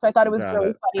Smart. So I thought it was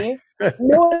really funny.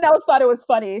 No one else thought it was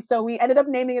funny, so we ended up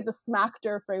naming it the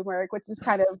Smackter framework, which is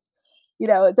kind of,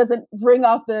 it doesn't ring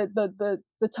off the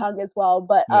tongue as well,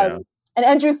 but. And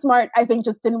Andrew Smart, I think,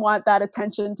 just didn't want that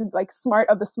attention to like Smart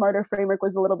of the Smarter framework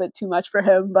was a little bit too much for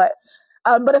him. But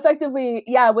effectively,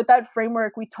 with that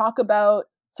framework, we talk about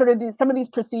sort of some of these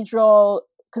procedural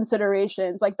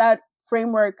considerations. Like that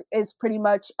framework is pretty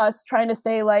much us trying to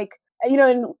say like,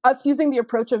 and us using the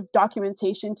approach of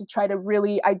documentation to try to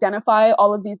really identify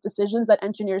all of these decisions that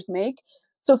engineers make.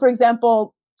 So for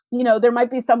example, there might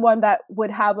be someone that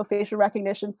would have a facial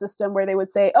recognition system where they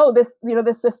would say, oh, this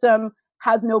system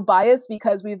has no bias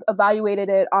because we've evaluated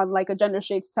it on like a gender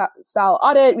shade style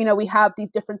audit. We have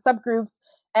these different subgroups,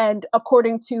 and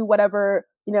according to whatever,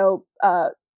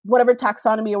 whatever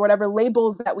taxonomy or whatever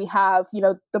labels that we have,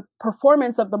 the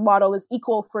performance of the model is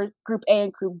equal for group A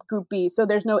and group B. So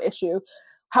there's no issue.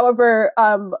 However,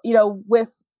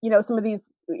 with some of these,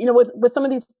 with some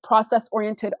of these process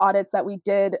oriented audits that we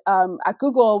did at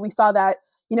Google, we saw that,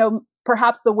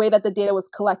 perhaps the way that the data was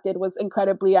collected was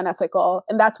incredibly unethical.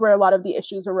 And that's where a lot of the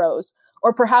issues arose.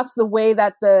 Or perhaps the way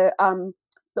that the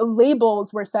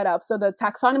labels were set up. So the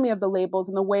taxonomy of the labels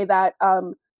and the way that,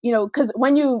 because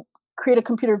when you create a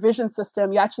computer vision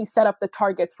system, you actually set up the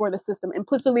targets for the system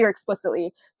implicitly or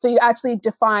explicitly. So you actually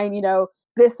define,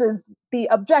 this is the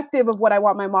objective of what I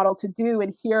want my model to do.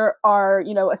 And here are,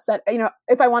 a set,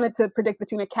 if I wanted to predict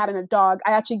between a cat and a dog,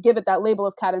 I actually give it that label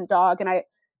of cat and dog. And I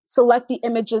select the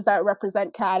images that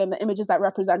represent cat and the images that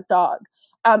represent dog.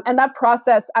 And that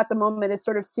process at the moment is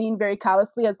sort of seen very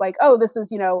callously as like, oh, this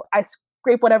is, I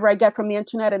scrape whatever I get from the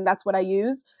internet and that's what I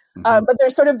use. But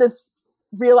there's sort of this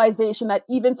realization that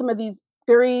even some of these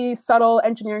very subtle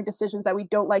engineering decisions that we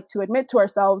don't like to admit to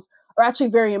ourselves are actually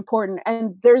very important.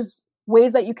 And there's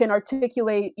ways that you can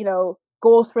articulate,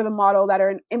 goals for the model that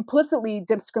are implicitly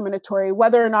discriminatory,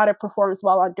 whether or not it performs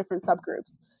well on different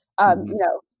subgroups.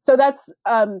 So that's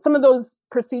some of those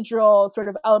procedural sort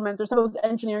of elements or some of those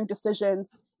engineering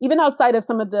decisions, even outside of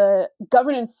some of the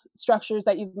governance structures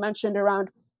that you've mentioned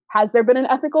around, has there been an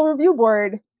ethical review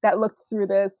board that looked through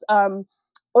this?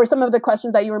 Or some of the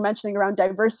questions that you were mentioning around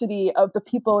diversity of the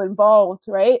people involved,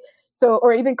 right? So,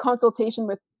 or even consultation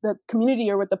with the community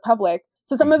or with the public.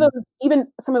 So some of those, even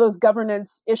some of those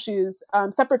governance issues,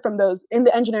 separate from those in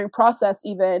the engineering process,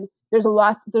 even there's a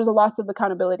loss of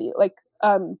accountability. Like,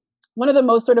 one of the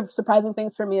most sort of surprising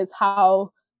things for me is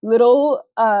how little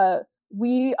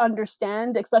we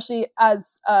understand, especially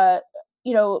as a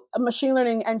machine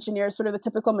learning engineer, sort of the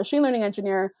typical machine learning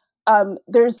engineer.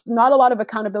 There's not a lot of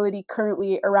accountability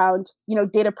currently around,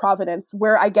 data provenance,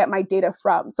 where I get my data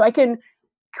from. So I can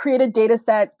create a data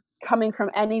set coming from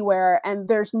anywhere, and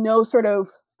there's no sort of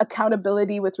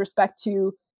accountability with respect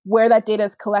to where that data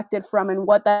is collected from and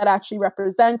what that actually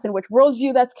represents and which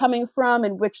worldview that's coming from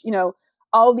and which,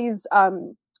 all these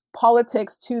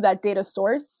politics to that data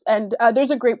source. And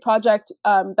there's a great project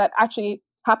that actually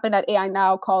happened at AI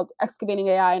Now called Excavating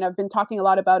AI. And I've been talking a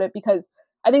lot about it because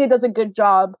I think it does a good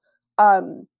job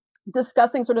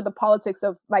discussing sort of the politics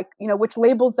of like, which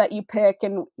labels that you pick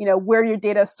and, where your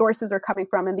data sources are coming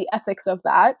from and the ethics of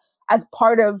that as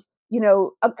part of,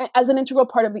 as an integral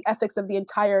part of the ethics of the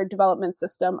entire development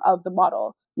system of the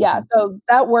model. Yeah. So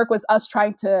that work was us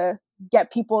trying to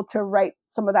get people to write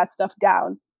some of that stuff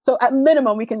down. So at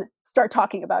minimum, we can start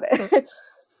talking about it.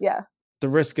 Yeah. The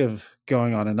risk of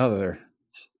going on another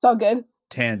it's all good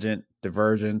tangent,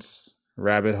 divergence,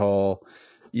 rabbit hole.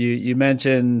 You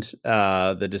mentioned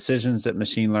the decisions that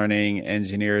machine learning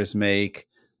engineers make,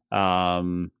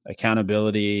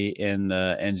 accountability in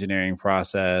the engineering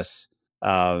process,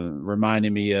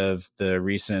 reminding me of the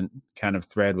recent kind of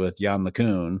thread with Jan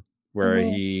LeCun, where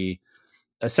he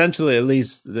essentially, at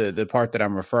least the part that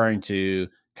I'm referring to,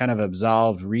 kind of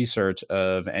absolved research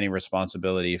of any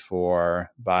responsibility for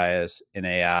bias in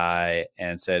AI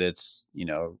and said it's,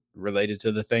 related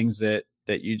to the things that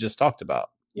you just talked about,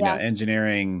 Yeah.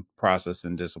 engineering process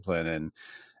and discipline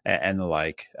and the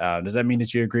like. Does that mean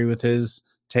that you agree with his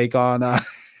take on? No.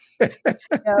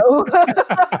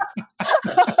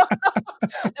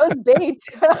 That was bait.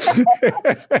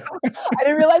 I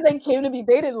didn't realize I came to be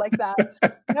baited like that.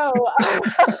 No, that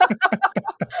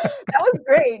was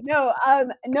great. No,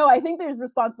 I think there's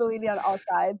responsibility on all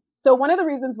sides. So one of the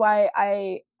reasons why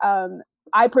I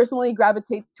personally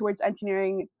gravitate towards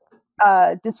engineering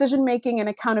decision making and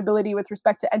accountability with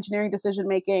respect to engineering decision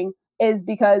making is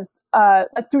because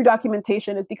through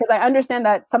documentation is because I understand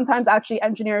that sometimes actually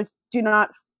engineers do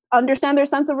not understand their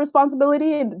sense of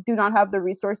responsibility and do not have the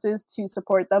resources to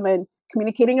support them in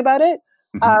communicating about it.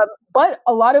 Mm-hmm. But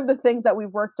a lot of the things that we've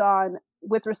worked on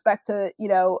with respect to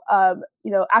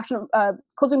action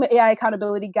closing the AI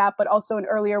accountability gap, but also the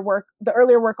earlier work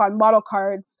on model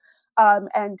cards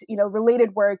and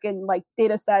related work in like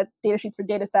data sheets for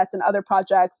data sets and other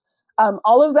projects.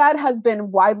 All of that has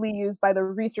been widely used by the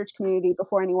research community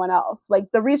before anyone else.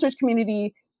 Like the research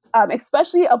community,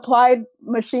 especially applied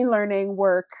machine learning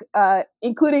work,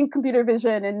 including computer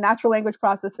vision and natural language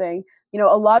processing,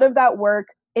 a lot of that work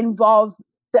involves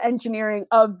the engineering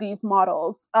of these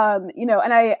models. And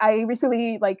I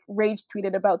recently rage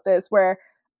tweeted about this, where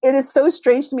it is so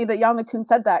strange to me that Yann LeCun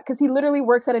said that, because he literally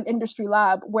works at an industry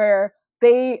lab where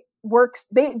a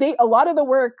lot of the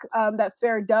work that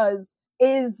FAIR does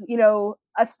is,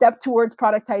 a step towards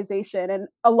productization. And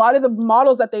a lot of the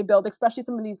models that they build, especially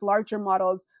some of these larger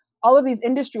models, all of these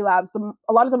industry labs,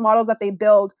 a lot of the models that they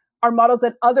build are models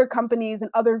that other companies and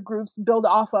other groups build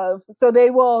off of. So they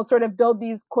will sort of build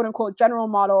these quote unquote general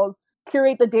models,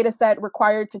 curate the data set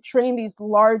required to train these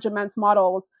large, immense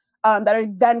models that are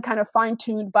then kind of fine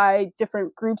tuned by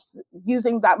different groups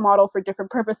using that model for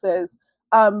different purposes.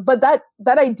 But that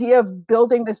idea of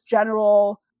building this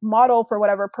general model for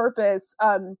whatever purpose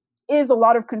is a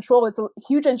lot of control. It's a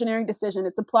huge engineering decision.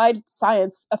 It's applied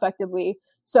science effectively.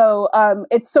 So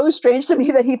it's so strange to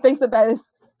me that he thinks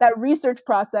that research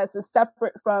process is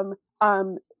separate from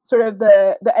sort of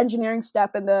the engineering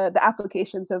step and the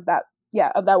applications of that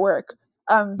work.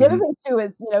 The other thing too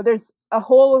is, there's a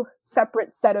whole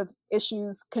separate set of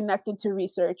issues connected to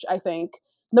research. I think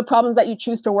the problems that you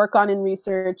choose to work on in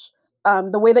research,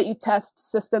 the way that you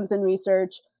test systems in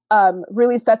research,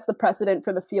 really sets the precedent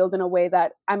for the field in a way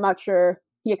that I'm not sure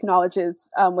he acknowledges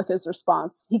with his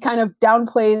response. He kind of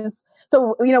downplays.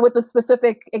 So, with the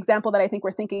specific example that I think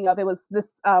we're thinking of, it was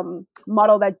this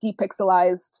model that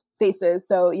depixelized faces.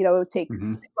 So, it would take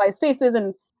pixelized faces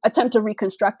and attempt to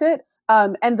reconstruct it.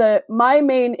 And my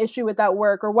main issue with that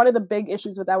work, or one of the big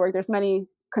issues with that work, there's many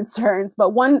concerns,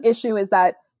 but one issue is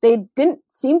that they didn't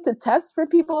seem to test for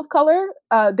people of color.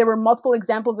 There were multiple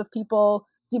examples of people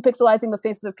depixelizing the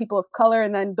faces of people of color,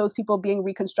 and then those people being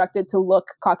reconstructed to look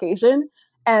Caucasian.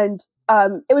 And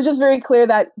it was just very clear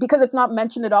that because it's not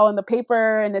mentioned at all in the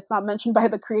paper, and it's not mentioned by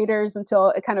the creators until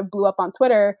it kind of blew up on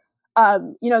Twitter,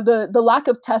 the lack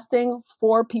of testing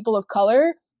for people of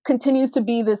color continues to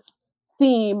be this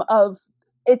theme of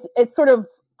it's sort of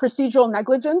procedural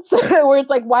negligence, where it's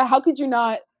like, how could you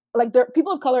not,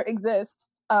 people of color exist,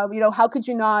 how could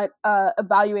you not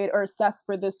evaluate or assess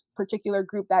for this particular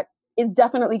group that is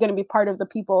definitely going to be part of the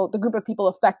group of people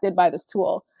affected by this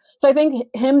tool. So I think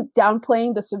him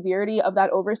downplaying the severity of that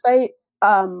oversight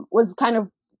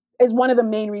is one of the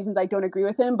main reasons I don't agree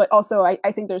with him. But also I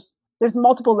think there's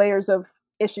multiple layers of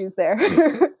issues there.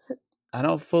 I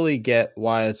don't fully get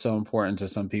why it's so important to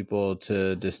some people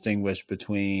to distinguish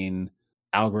between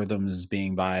algorithms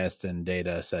being biased and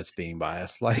data sets being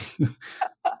biased.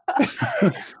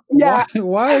 Yeah.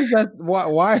 Why is that?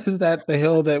 Why is that the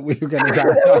hill that we're going to die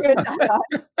on?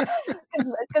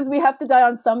 Because we have to die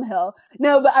on some hill.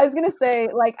 No, but I was going to say,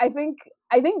 I think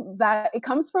that it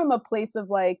comes from a place of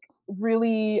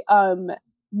really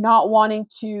not wanting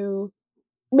to,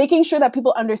 making sure that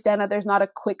people understand that there's not a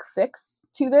quick fix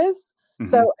to this.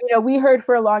 So, we heard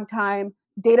for a long time,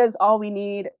 data is all we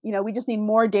need. We just need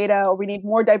more data, or we need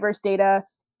more diverse data,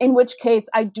 in which case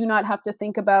I do not have to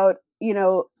think about,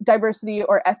 diversity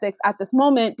or ethics at this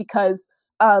moment, because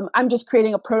I'm just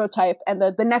creating a prototype, and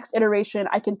the next iteration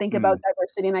I can think about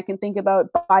diversity, and I can think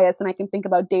about bias, and I can think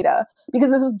about data,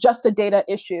 because this is just a data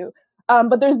issue.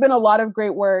 But there's been a lot of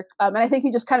great work. And I think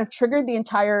he just kind of triggered the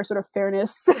entire sort of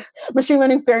fairness, machine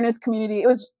learning fairness community. It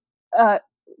was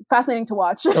fascinating to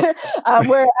watch. Where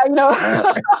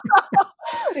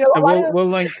we'll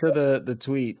link to the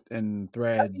tweet and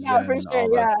threads. Yeah, for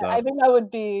sure. Yeah, I think that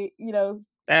would be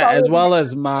as well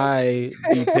as my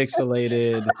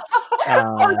depixelated.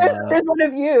 Oh, there's one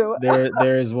of you.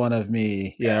 There is one of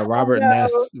me. Yeah, Oh, no.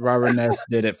 Robert Ness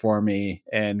did it for me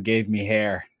and gave me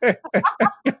hair.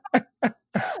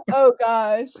 Oh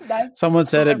gosh, that's Someone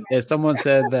said it. hilarious. Someone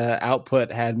said the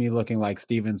output had me looking like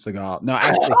Steven Seagal. No,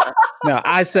 actually, no,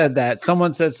 I said that.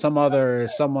 Someone said someone Oh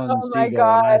my Seagal, and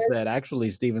I gosh. said actually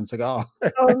Steven Seagal.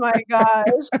 Oh my gosh.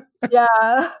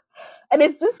 Yeah. And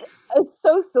it's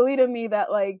so silly to me that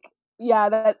like, yeah,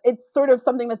 that it's sort of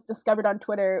something that's discovered on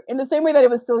Twitter in the same way that it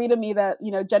was silly to me that,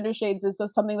 gender shades is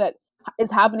just something that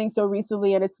is happening so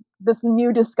recently. And it's this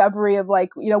new discovery of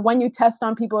like, when you test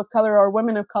on people of color or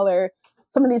women of color,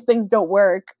 some of these things don't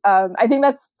work. I think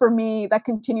that's, for me, that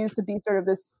continues to be sort of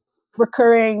this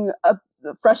recurring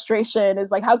frustration is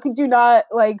like, how could you not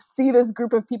like see this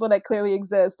group of people that clearly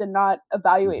exist and not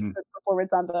evaluate Mhm. the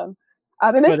performance on them?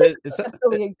 And this But is a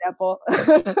silly example.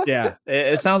 yeah,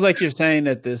 it sounds like you're saying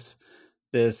that this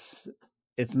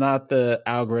it's not the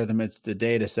algorithm, it's the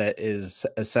data set is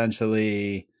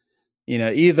essentially,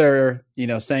 either,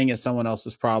 saying it's someone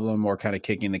else's problem or kind of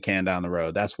kicking the can down the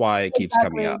road. That's why it keeps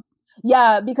coming Exactly. up.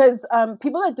 Yeah, because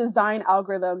people that design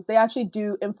algorithms, they actually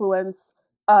do influence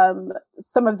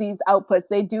some of these outputs.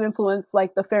 They do influence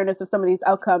like the fairness of some of these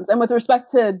outcomes. And with respect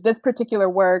to this particular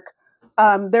work,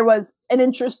 there was an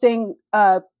interesting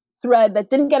thread that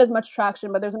didn't get as much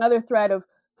traction, but there's another thread of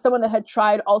someone that had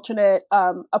tried alternate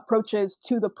approaches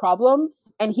to the problem,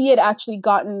 and he had actually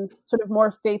gotten sort of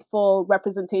more faithful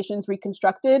representations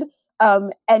reconstructed.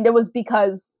 And it was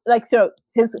because, like, so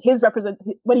his represent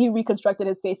when he reconstructed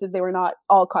his faces, they were not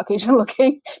all Caucasian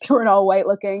looking; they weren't all white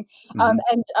looking, Mhm.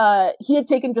 and he had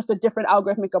taken just a different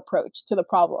algorithmic approach to the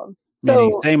problem.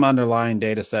 Meaning So same underlying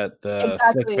data set, the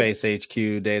exactly, FlickFace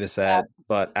HQ data yeah, set,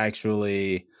 but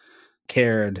actually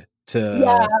cared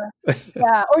yeah, to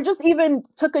yeah, or just even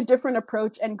took a different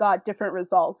approach and got different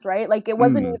results, right? Like it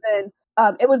wasn't Mm. even.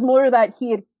 It was more that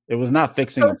he had It was not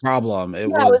fixing a approached. problem. It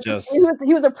Yeah, it was was just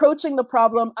he was approaching the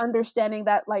problem understanding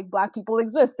that, like, Black people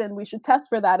exist and we should test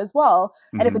for that as well,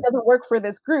 and if it Mhm. doesn't work for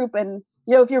this group and,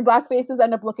 if your Black faces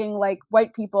end up looking like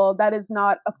white people, that is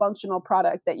not a functional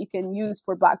product that you can use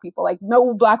for Black people, like,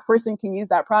 no Black person can use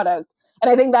that product, and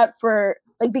I think that for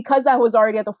like, because that was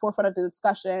already at the forefront of the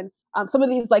discussion, some of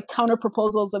these, like, counter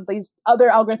proposals of these other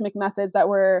algorithmic methods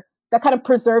that kind of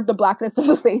preserve the Blackness of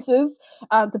the faces,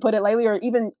 to put it lightly, or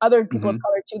even other people of Mhm.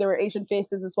 color too. There were Asian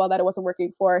faces as well that it wasn't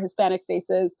working for, Hispanic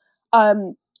faces.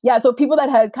 Yeah, so people that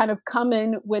had kind of come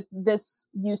in with this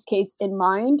use case in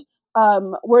mind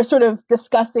were sort of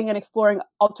discussing and exploring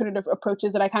alternative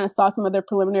approaches, and I kind of saw some of their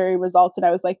preliminary results, and I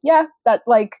was like, yeah, that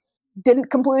like didn't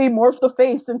completely morph the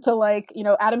face into like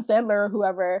Adam Sandler or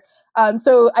whoever.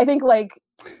 So I think like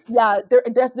yeah,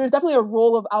 there's definitely a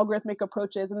role of algorithmic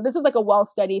approaches, and this is like a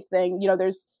well-studied thing.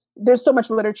 There's so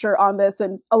much literature on this,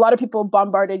 and a lot of people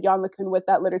bombarded Jan LeCun with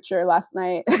that literature last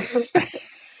night.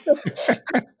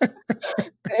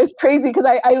 It's crazy because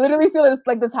I literally feel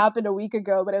like this happened a week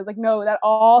ago, but I was like, no, that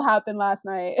all happened last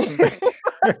night.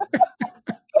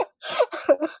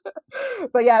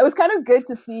 But yeah, it was kind of good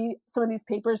to see some of these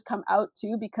papers come out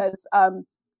too, because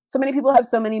so many people have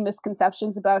so many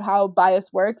misconceptions about how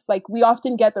bias works. Like we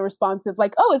often get the response of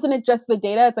like, oh, isn't it just the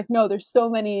data? It's like, no, there's so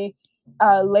many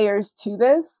layers to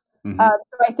this. Mhm.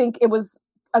 So I think it was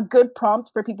a good prompt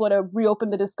for people to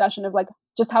reopen the discussion of like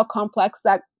just how complex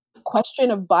that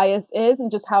question of bias is,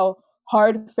 and just how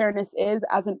hard fairness is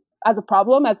as a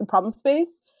problem, as a problem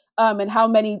space, and how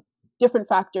many different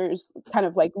factors kind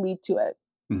of like lead to it.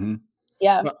 Mhm.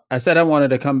 Yeah. Well, I said I wanted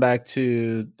to come back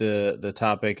to the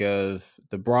topic of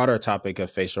the broader topic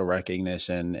of facial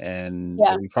recognition, and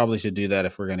Yeah. we probably should do that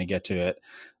if we're going to get to it.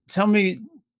 Tell me,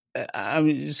 I'm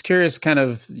just curious, kind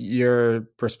of your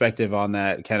perspective on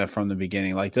that, kind of from the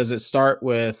beginning. Like, does it start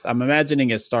with? I'm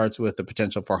imagining it starts with the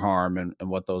potential for harm and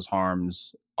what those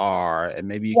harms are, and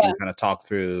maybe you Yeah. can kind of talk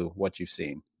through what you've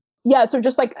seen. Yeah. So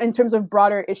just like in terms of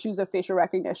broader issues of facial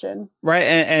recognition. Right,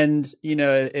 and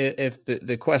if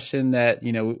the question that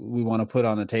we want to put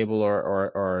on the table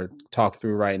or talk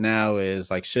through right now is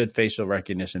like, should facial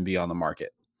recognition be on the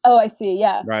market? Oh, I see.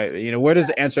 Yeah. Right, where does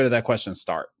the answer to that question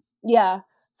start? Yeah.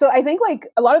 So I think like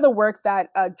a lot of the work that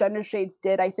Gender Shades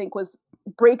did, I think, was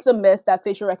break the myth that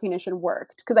facial recognition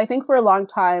worked. Because I think for a long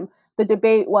time, the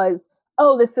debate was,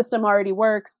 oh, this system already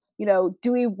works.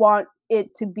 Do we want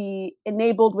it to be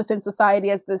enabled within society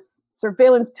as this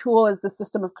surveillance tool, as the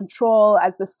system of control,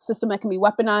 as the system that can be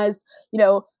weaponized?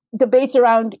 Debates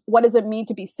around what does it mean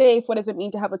to be safe? What does it mean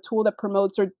to have a tool that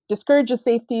promotes or discourages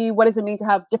safety? What does it mean to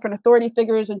have different authority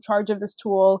figures in charge of this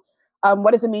tool?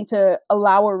 What does it mean to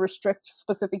allow or restrict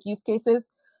specific use cases?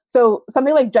 So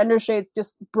something like gender shades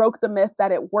just broke the myth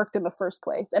that it worked in the first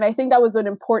place. And I think that was an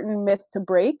important myth to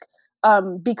break,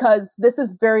 because this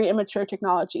is very immature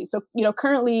technology. So,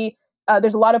 currently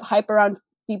there's a lot of hype around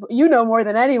more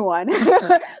than anyone.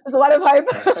 There's a lot of hype.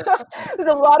 There's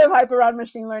a lot of hype around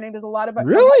machine learning. There's a lot of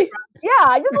Really?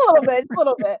 yeah, just a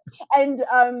little bit. And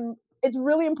it's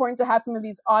really important to have some of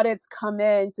these audits come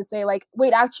in to say, like,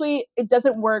 wait, actually, it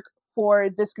doesn't work for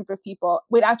this group of people.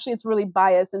 Wait, actually, it's really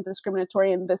biased and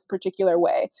discriminatory in this particular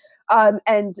way.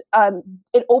 And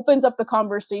it opens up the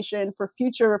conversation for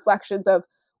future reflections of,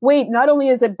 wait, not only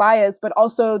is it biased, but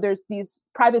also there's these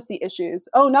privacy issues.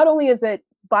 Oh, not only is it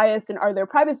biased and are there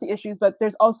privacy issues, but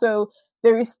there's also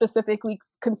very specifically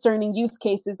concerning use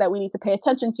cases that we need to pay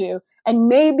attention to. And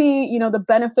maybe, the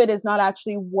benefit is not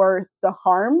actually worth the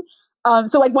harm.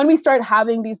 So like when we start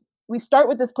having these, we start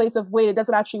with this place of, wait, it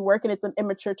doesn't actually work and it's an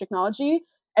immature technology.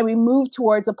 And we move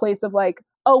towards a place of like,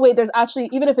 oh, wait, there's actually,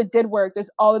 even if it did work, there's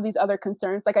all of these other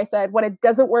concerns. Like I said, when it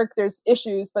doesn't work, there's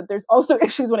issues, but there's also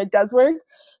issues when it does work.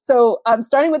 So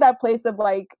starting with that place of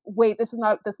like, wait, this is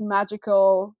not this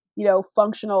magical,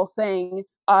 functional thing,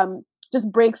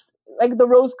 just breaks, like the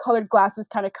rose colored glasses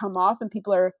kind of come off and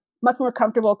people are much more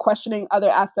comfortable questioning other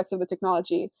aspects of the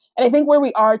technology. And I think where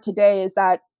we are today is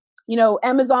that,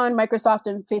 Amazon, Microsoft,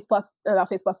 and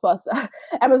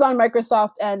Amazon,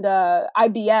 Microsoft, and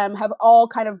IBM have all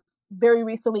kind of very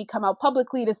recently come out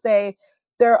publicly to say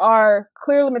there are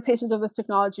clear limitations of this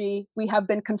technology. We have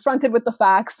been confronted with the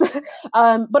facts,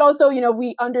 but also,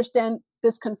 we understand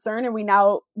this concern and we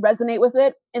now resonate with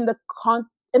it in the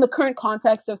current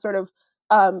context of sort of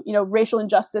racial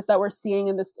injustice that we're seeing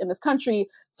in this country.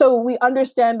 So we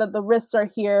understand that the risks are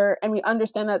here, and we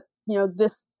understand that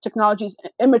this technology is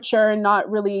immature and not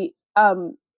really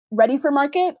ready for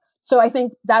market. So I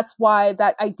think that's why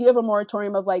that idea of a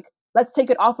moratorium of like, let's take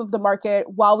it off of the market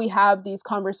while we have these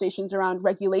conversations around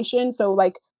regulation. So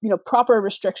like, proper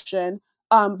restriction,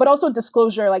 but also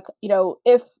disclosure, like,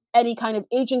 if any kind of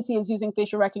agency is using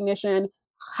facial recognition,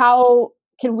 how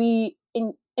can we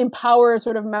empower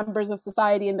sort of members of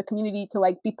society and the community to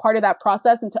like be part of that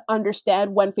process and to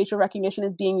understand when facial recognition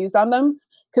is being used on them?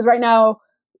 Because right now,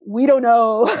 we don't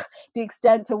know the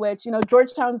extent to which,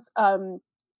 Georgetown's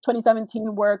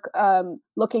 2017 work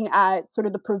looking at sort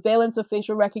of the prevalence of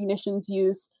facial recognition's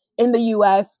use in the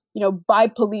US, by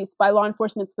police, by law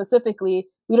enforcement specifically.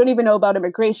 We don't even know about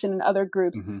immigration and other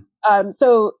groups. Mm-hmm.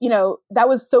 So, that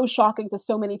was so shocking to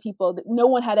so many people that no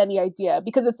one had any idea,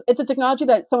 because it's a technology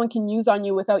that someone can use on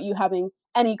you without you having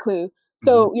any clue.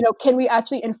 So, mm-hmm. Can we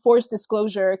actually enforce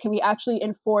disclosure? Can we actually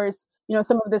enforce,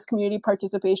 some of this community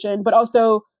participation? But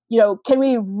also, can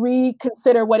we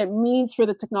reconsider what it means for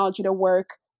the technology to work?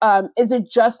 Is it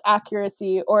just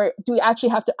accuracy, or do we actually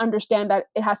have to understand that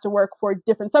it has to work for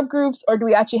different subgroups, or do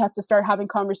we actually have to start having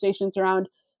conversations around,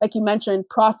 like you mentioned,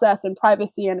 process and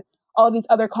privacy and all of these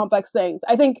other complex things?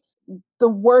 I think the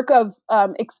work of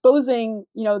exposing,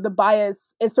 the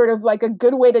bias is sort of like a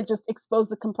good way to just expose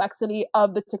the complexity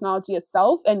of the technology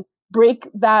itself and break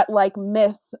that like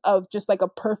myth of just like a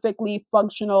perfectly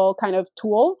functional kind of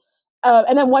tool.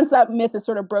 And then once that myth is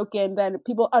sort of broken, then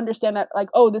people understand that like,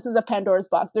 oh, this is a Pandora's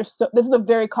box. This is a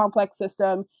very complex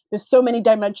system. There's so many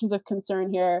dimensions of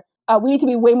concern here. We need to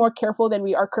be way more careful than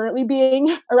we are currently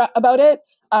being about it.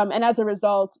 And as a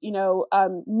result,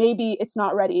 maybe it's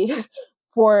not ready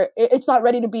it's not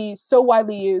ready to be so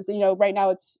widely used. Right now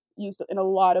it's used in a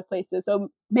lot of places. So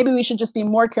maybe we should just be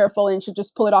more careful and should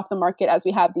just pull it off the market as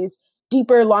we have these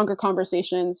deeper, longer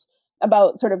conversations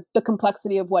about sort of the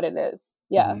complexity of what it is.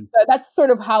 Yeah. Mm-hmm. So that's sort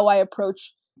of how I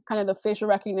approach kind of the facial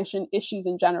recognition issues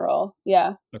in general.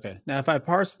 Yeah. Okay. Now, if I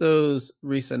parse those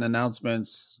recent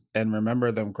announcements and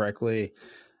remember them correctly,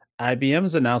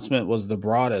 IBM's announcement was the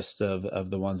broadest of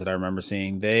the ones that I remember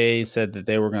seeing. They said that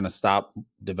they were going to stop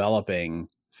developing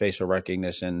facial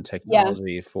recognition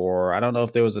technology for, I don't know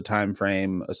if there was a time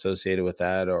frame associated with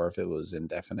that or if it was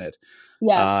indefinite.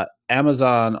 Yeah.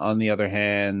 Amazon, on the other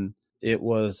hand, it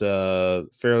was a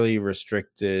fairly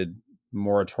restricted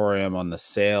moratorium on the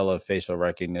sale of facial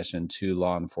recognition to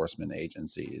law enforcement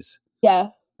agencies. Yeah.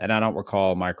 And I don't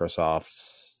recall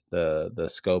Microsoft's the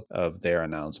scope of their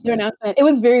announcement. It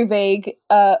was very vague.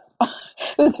 It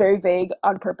was very vague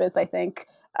on purpose, I think.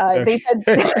 Okay. They said,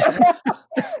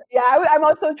 yeah, I'm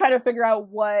also trying to figure out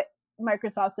what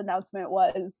Microsoft's announcement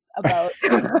was about.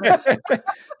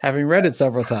 Having read it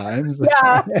several times.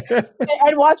 Yeah,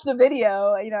 and watched the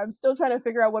video. I'm still trying to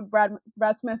figure out what Brad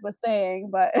Smith was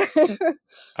saying, but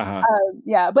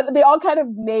yeah, but they all kind of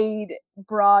made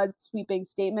broad, sweeping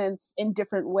statements in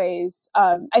different ways.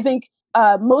 I think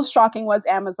most shocking was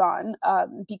Amazon,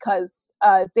 because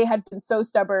they had been so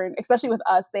stubborn, especially with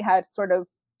us. They had sort of,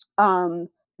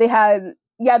 they had,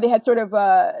 yeah, they had sort of,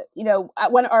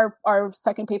 when our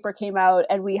second paper came out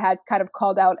and we had kind of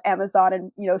called out Amazon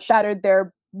and, shattered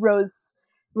their rose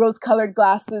colored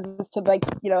glasses as to like,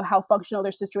 how functional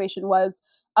their situation was.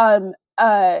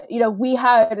 We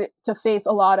had to face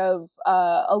a lot of,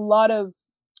 I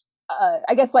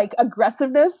guess like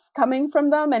aggressiveness coming from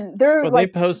them, and they're Well, they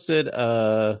like posted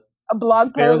a blog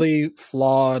post. fairly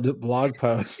flawed blog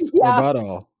post Yeah,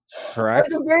 rebuttal, like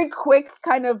correct? a very quick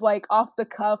kind of like off the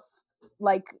cuff,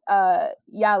 like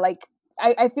like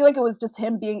I feel like it was just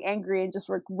him being angry and just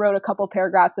wrote a couple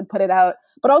paragraphs and put it out.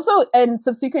 But also in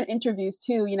subsequent interviews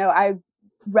too, I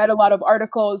read a lot of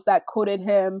articles that quoted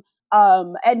him.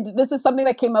 And this is something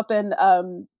that came up in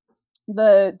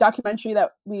the documentary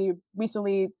that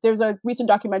there's a recent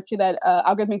documentary that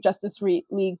Algorithmic Justice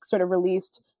League sort of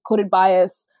released, Coded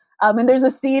Bias. And there's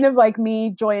a scene of like me,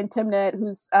 Joy, and Timnit,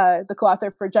 who's the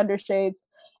co-author for Gender Shades.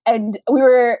 And we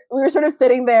were sort of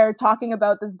sitting there talking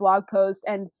about this blog post.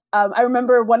 And I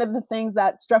remember one of the things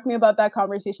that struck me about that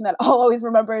conversation that I'll always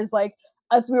remember is like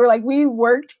us, we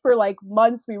worked for like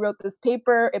months. We wrote this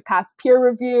paper, it passed peer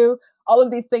review. All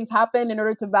of these things happened in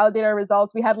order to validate our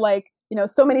results. We had like,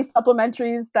 so many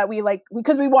supplementaries that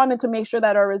because we wanted to make sure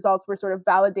that our results were sort of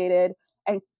validated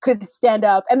and could stand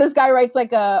up. And this guy writes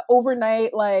like a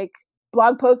overnight like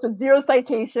blog post with 0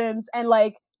 citations, and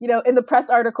like, in the press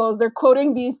articles, they're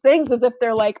quoting these things as if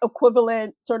they're like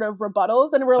equivalent sort of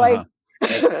rebuttals. And we're like,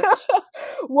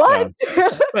 what?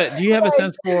 Yeah. But do you have a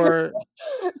sense for?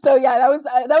 So yeah, that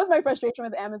was my frustration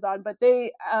with Amazon. But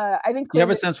they, I think, you have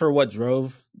a sense for what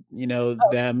drove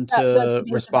them to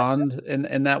respond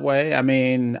in that way. I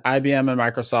mean, IBM and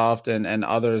Microsoft and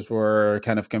others were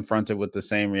kind of confronted with the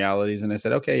same realities, and they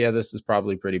said, okay, yeah, this is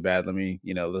probably pretty bad. Let me,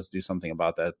 let's do something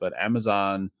about that. But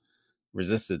Amazon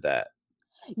resisted that.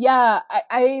 Yeah,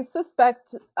 I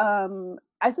suspect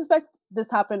this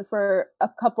happened for a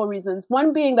couple reasons.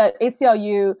 One being that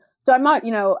ACLU. So I'm not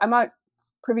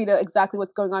privy to exactly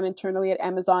what's going on internally at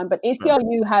Amazon, but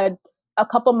ACLU had a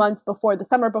couple months before, the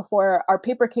summer before our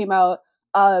paper came out,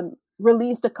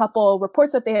 released a couple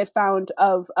reports that they had found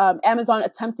of Amazon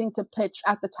attempting to pitch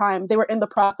at the time. They were in the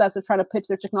process of trying to pitch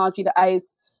their technology to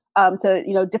ICE,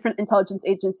 to different intelligence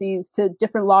agencies, to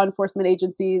different law enforcement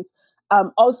agencies.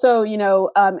 Also,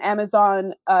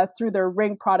 Amazon through their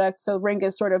Ring product. So Ring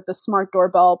is sort of the smart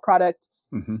doorbell product,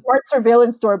 smart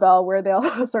surveillance doorbell, where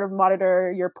they'll sort of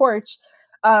monitor your porch.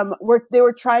 They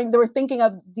were thinking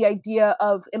of the idea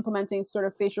of implementing sort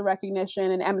of facial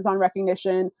recognition and Amazon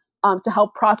recognition to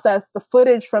help process the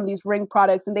footage from these Ring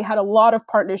products. And they had a lot of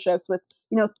partnerships with,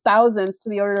 thousands, to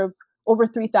the order of over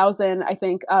 3,000, I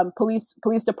think, police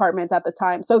departments at the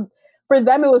time. So for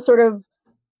them, it was sort of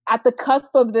at the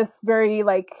cusp of this very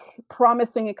like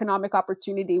promising economic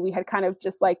opportunity. We had kind of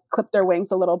just like clipped their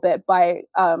wings a little bit by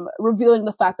revealing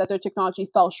the fact that their technology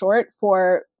fell short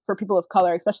for people of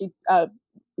color, especially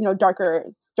darker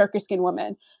skinned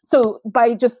women. So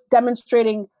by just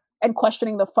demonstrating and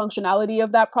questioning the functionality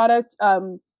of that product,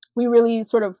 we really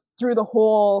sort of threw the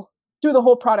whole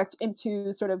product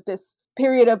into sort of this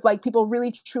period of like people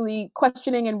really truly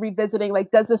questioning and revisiting,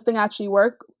 like, does this thing actually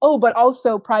work? Oh, but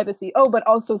also privacy. Oh, but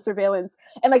also surveillance.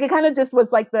 And like, it kind of just was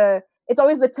like it's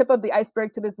always the tip of the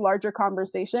iceberg to this larger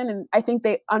conversation. And I think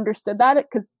they understood that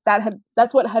because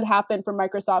that's what had happened for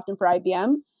Microsoft and for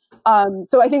IBM.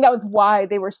 So I think that was why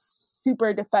they were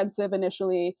super defensive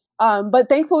initially. But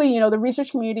thankfully, the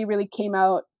research community really came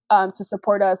out to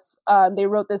support us. They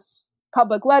wrote this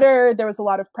public letter. There was a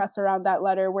lot of press around that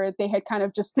letter where they had kind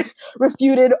of just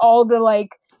refuted all the like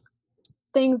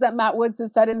things that Matt Woods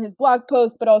has said in his blog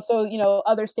post, but also,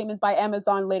 other statements by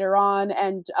Amazon later on.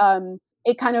 And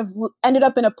it kind of ended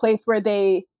up in a place where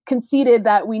they conceded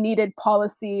that we needed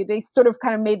policy. They sort of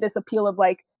kind of made this appeal of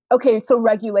like, okay, so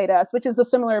regulate us, which is a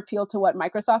similar appeal to what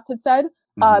Microsoft had said.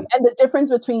 And the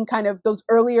difference between kind of those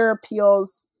earlier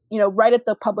appeals, right at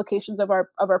the publications of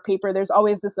our paper, there's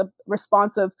always this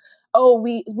response of, oh,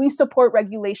 we support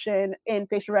regulation in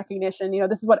facial recognition.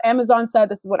 This is what Amazon said,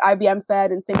 this is what IBM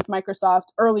said, and same with Microsoft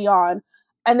early on.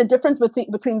 And the difference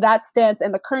between that stance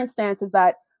and the current stance is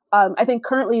that I think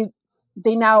currently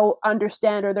they now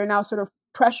understand, or they're now sort of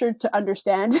pressured to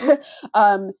understand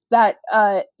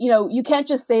that you can't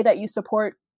just say that you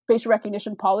support facial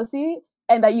recognition policy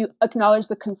and that you acknowledge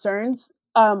the concerns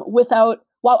while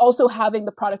also having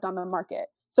the product on the market.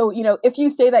 So, if you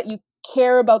say that you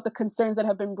care about the concerns that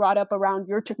have been brought up around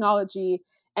your technology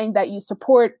and that you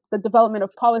support the development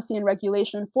of policy and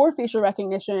regulation for facial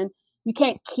recognition, you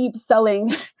can't keep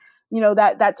selling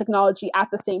that technology at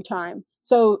the same time.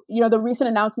 So, the recent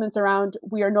announcements around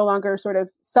we are no longer sort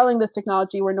of selling this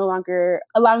technology, we're no longer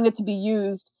allowing it to be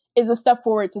used, is a step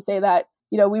forward to say that,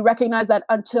 we recognize that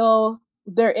until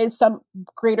there is some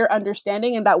greater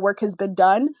understanding and that work has been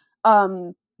done,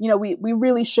 we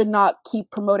really should not keep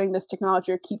promoting this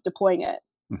technology or keep deploying it.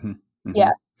 Mm-hmm. Mm-hmm.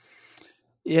 Yeah.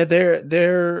 Yeah.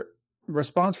 Their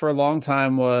response for a long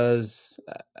time was,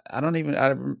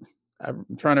 I'm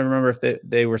trying to remember if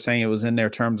they were saying it was in their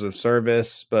terms of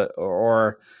service,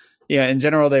 or in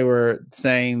general, they were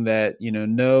saying that,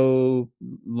 no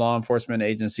law enforcement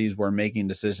agencies were making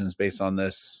decisions based on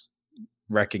this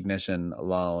recognition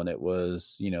alone. It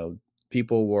was,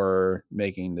 people were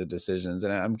making the decisions.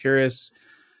 And I'm curious,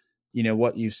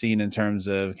 what you've seen in terms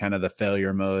of kind of the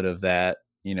failure mode of that,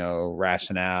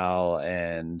 rationale,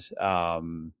 and,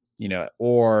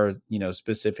 or,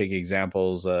 specific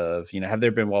examples of, have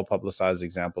there been well publicized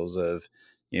examples of,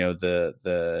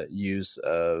 the use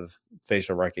of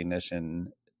facial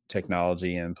recognition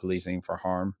technology in policing for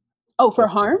harm? Oh, for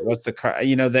harm? What's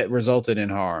that resulted in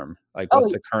harm? Like, Oh,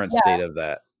 what's the current yeah. state of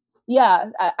that? Yeah,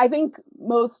 I think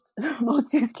most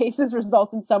use cases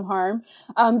result in some harm.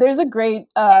 There's a great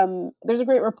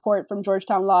report from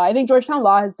Georgetown Law. I think Georgetown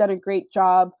Law has done a great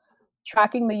job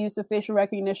tracking the use of facial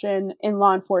recognition in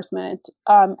law enforcement,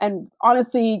 and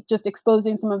honestly, just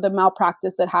exposing some of the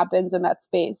malpractice that happens in that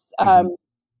space.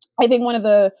 I think one of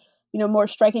the more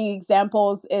striking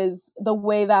examples is the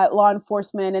way that law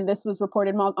enforcement, and this was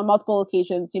reported on multiple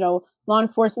occasions, law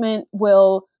enforcement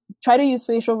will try to use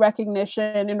facial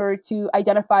recognition in order to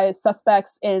identify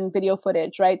suspects in video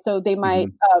footage, right? So they might,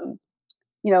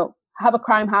 have a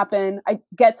crime happen, I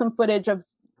get some footage of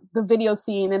the video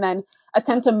scene, and then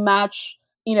attempt to match,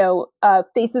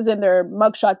 faces in their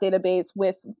mugshot database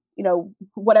with,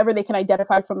 whatever they can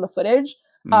identify from the footage.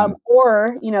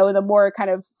 Or, in the more kind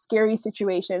of scary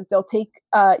situations, they'll take,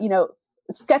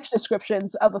 sketch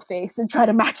descriptions of a face and try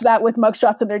to match that with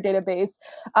mugshots in their database,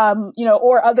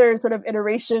 or other sort of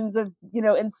iterations of,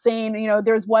 insane,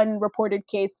 there's one reported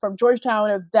case from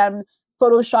Georgetown of them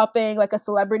photoshopping like a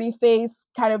celebrity face,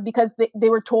 kind of because they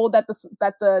were told that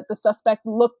the suspect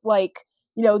looked like,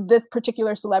 this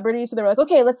particular celebrity. So they were like,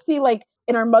 okay, let's see, like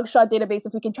in our mugshot database,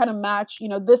 if we can try to match,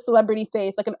 this celebrity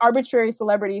face, like an arbitrary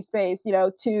celebrity's face,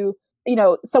 to,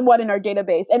 someone in our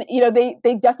database. And,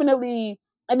 they definitely,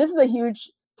 and this is a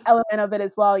huge element of it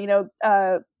as well,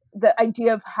 the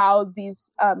idea of how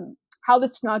this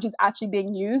technology is actually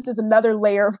being used is another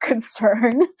layer of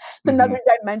concern. It's another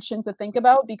dimension to think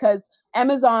about, because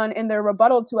Amazon in their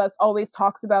rebuttal to us always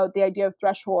talks about the idea of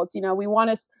thresholds.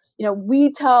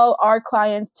 We tell our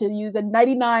clients to use a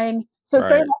 99. So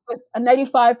starting off with a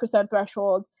 95%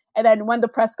 threshold. And then when the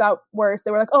press got worse,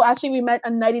 they were like, oh, actually we meant a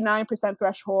 99%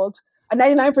 threshold. A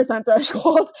 99%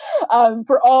 threshold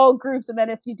for all groups. And then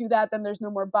if you do that, then there's no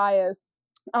more bias.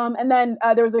 And then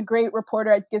there was a great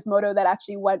reporter at Gizmodo that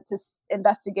actually went to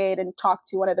investigate and talk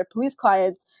to one of their police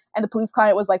clients. And the police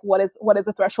client was like, what is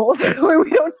a threshold? We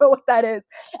don't know what that is.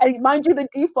 And mind you, the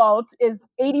default is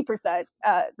 80%,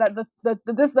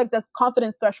 this like the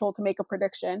confidence threshold to make a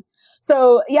prediction.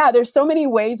 So yeah, there's so many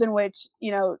ways in which,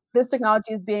 this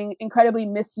technology is being incredibly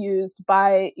misused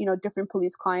by, different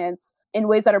police clients in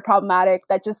ways that are problematic,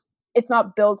 that just, it's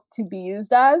not built to be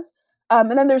used as.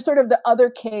 And then there's sort of the other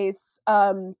case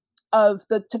of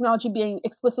the technology being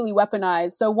explicitly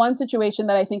weaponized. So one situation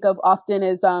that I think of often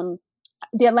is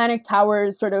the Atlantic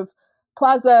Towers sort of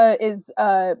plaza is,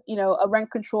 a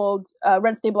rent-controlled,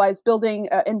 rent-stabilized building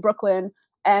in Brooklyn.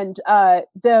 And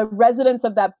the residents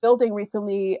of that building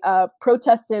recently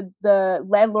protested the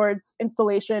landlord's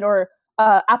installation or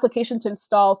application to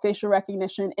install facial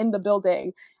recognition in the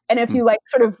building. And if you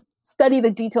sort of study the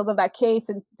details of that case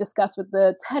and discuss with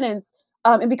the tenants,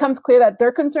 it becomes clear that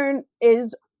their concern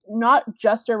is not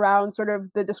just around sort of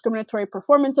the discriminatory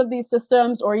performance of these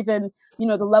systems or even,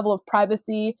 the level of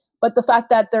privacy, but the fact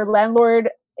that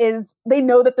they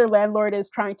know that their landlord is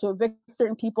trying to evict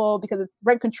certain people because it's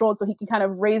rent controlled, so he can kind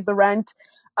of raise the rent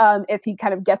if he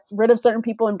kind of gets rid of certain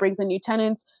people and brings in new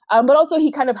tenants. But also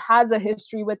he kind of has a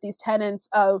history with these tenants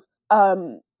of,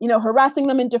 harassing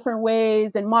them in different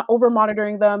ways and over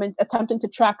monitoring them and attempting to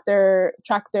track their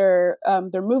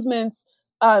movements,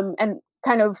 and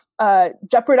kind of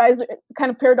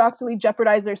paradoxically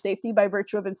jeopardize their safety by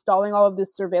virtue of installing all of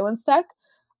this surveillance tech.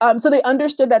 So they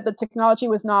understood that the technology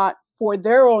was not for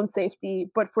their own safety,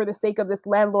 but for the sake of this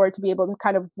landlord to be able to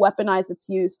kind of weaponize its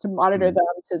use to monitor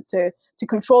them, to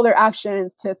control their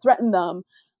actions, to threaten them.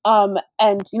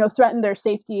 And threaten their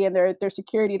safety and their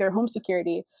security, their home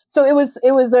security. So it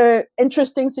was a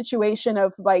interesting situation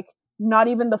of not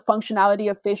even the functionality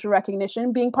of facial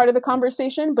recognition being part of the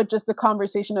conversation, but just the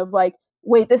conversation of like,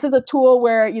 wait, this is a tool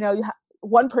where,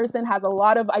 one person has a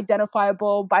lot of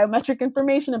identifiable biometric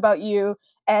information about you,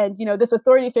 and this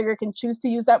authority figure can choose to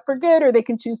use that for good, or they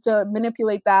can choose to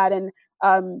manipulate that and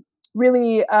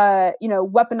really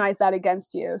weaponize that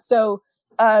against you. So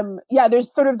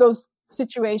there's sort of those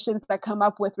situations that come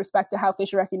up with respect to how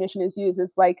facial recognition is used,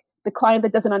 is like the client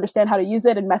that doesn't understand how to use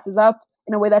it and messes up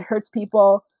in a way that hurts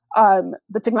people,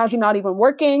 the technology not even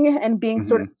working and being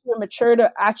sort of too immature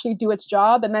to actually do its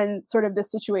job, and then sort of the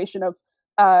situation of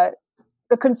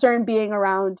the concern being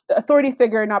around the authority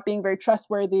figure not being very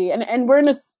trustworthy. And we're in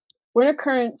a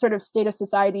current sort of state of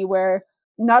society where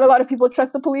not a lot of people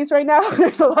trust the police right now.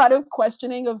 There's a lot of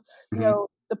questioning of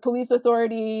the police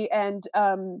authority and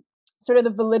sort of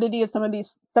the validity of some of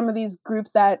these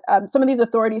groups that some of these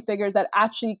authority figures that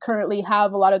actually currently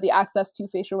have a lot of the access to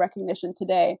facial recognition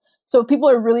today. So people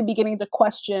are really beginning to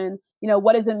question,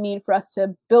 what does it mean for us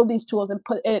to build these tools and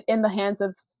put it in the hands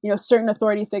of certain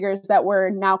authority figures that we're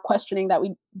now questioning, that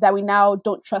we now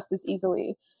don't trust as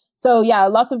easily. So yeah,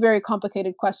 lots of very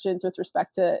complicated questions with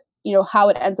respect to how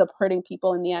it ends up hurting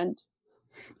people in the end.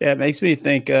 Yeah, it makes me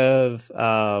think of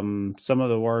some of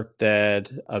the work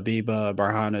that Abiba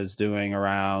Barhana is doing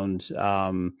around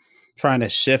trying to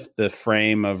shift the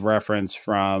frame of reference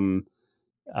from,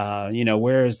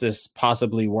 where is this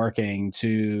possibly working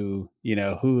to,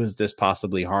 who is this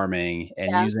possibly harming,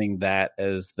 and using that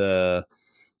as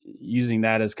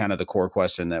kind of the core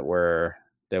question that we're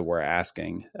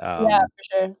asking. Yeah, for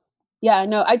sure. Yeah,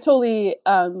 no, I totally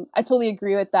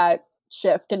agree with that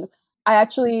shift. And I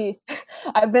actually,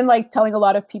 I've been like telling a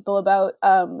lot of people about,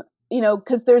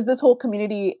 because there's this whole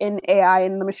community in AI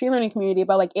and the machine learning community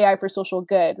about like AI for social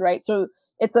good, right? So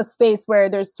it's a space where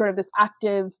there's sort of this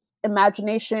active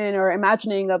imagination or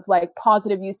imagining of like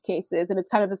positive use cases. And it's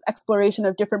kind of this exploration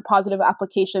of different positive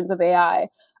applications of AI.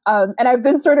 And I've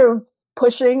been sort of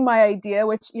pushing my idea,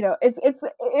 which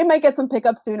it might get some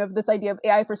pickup soon, of this idea of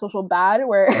AI for social bad,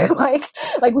 where like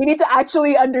we need to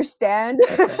actually understand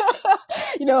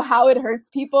how it hurts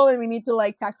people, and we need to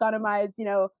like taxonomize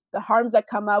the harms that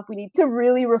come up. We need to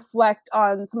really reflect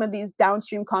on some of these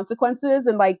downstream consequences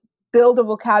and like build a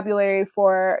vocabulary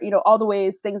for all the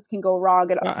ways things can go wrong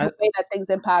and the way that things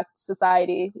impact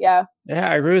society. Yeah,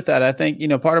 I agree with that. I think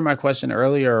part of my question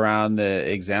earlier around the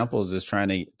examples is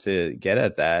trying to get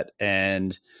at that.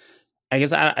 And I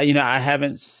guess I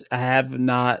have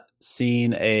not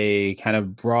seen a kind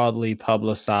of broadly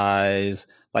publicized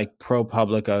like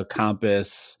ProPublica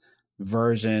Compass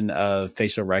version of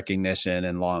facial recognition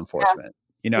in law enforcement.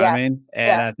 You know what I mean?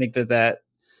 And I think that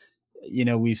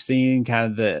we've seen kind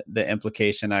of the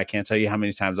implication. I can't tell you how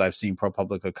many times I've seen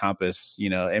ProPublica Compass,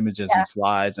 images and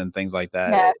slides and things like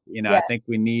that. I think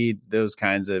we need those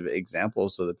kinds of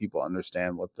examples so that people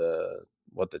understand what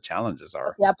the challenges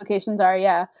are. The applications are.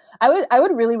 Yeah. I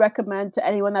would really recommend to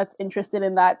anyone that's interested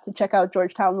in that to check out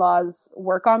Georgetown Law's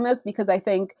work on this, because I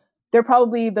think they're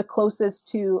probably the closest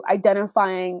to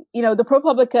identifying, the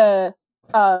ProPublica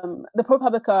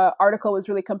article was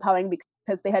really compelling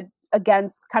because they had,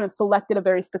 again, kind of selected a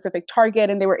very specific target,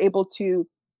 and they were able to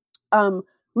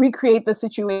recreate the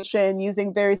situation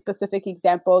using very specific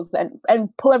examples and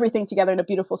pull everything together in a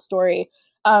beautiful story.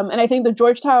 And I think the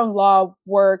Georgetown Law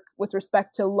work with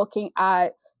respect to looking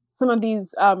at some of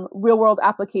these real world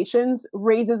applications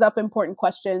raises up important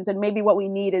questions. And maybe what we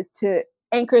need is to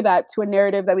anchor that to a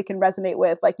narrative that we can resonate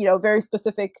with, like, a very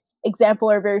specific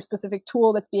example or a very specific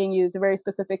tool that's being used, a very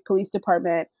specific police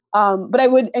department. But I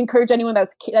would encourage anyone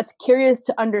that's curious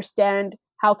to understand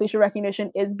how facial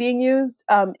recognition is being used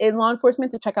in law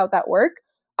enforcement to check out that work.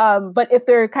 But if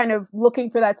they're kind of looking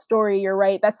for that story, you're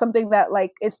right. That's something that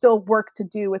like is still work to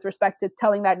do with respect to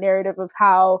telling that narrative of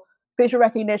how facial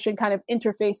recognition kind of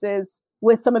interfaces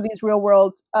with some of these real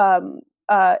world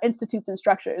institutes and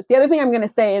structures. The other thing I'm going to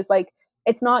say is like,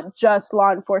 it's not just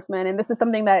law enforcement. And this is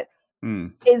something that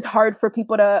is hard for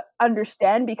people to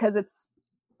understand because it's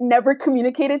never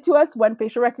communicated to us when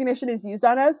facial recognition is used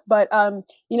on us. But,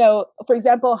 for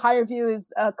example, HireVue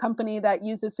is a company that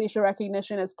uses facial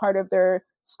recognition as part of their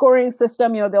scoring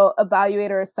system. They'll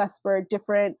evaluate or assess for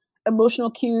different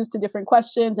emotional cues to different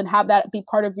questions and have that be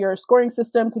part of your scoring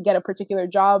system to get a particular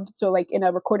job. So like in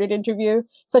a recorded interview,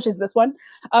 such as this one.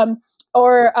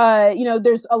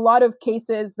 There's a lot of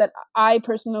cases that I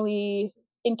personally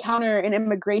encounter in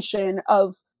immigration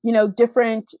of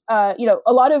different, a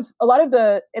lot of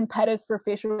the impetus for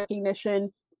facial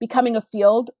recognition becoming a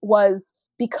field was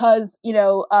because, in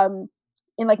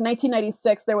like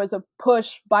 1996, there was a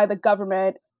push by the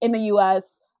government in the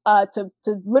US to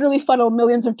literally funnel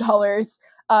millions of dollars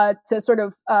to sort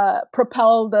of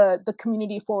propel the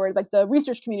community forward, like the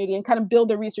research community, and kind of build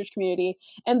the research community.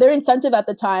 And their incentive at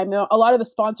the time, a lot of the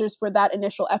sponsors for that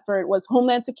initial effort was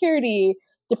Homeland Security,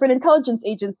 different intelligence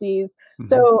agencies. Mm-hmm.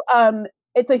 So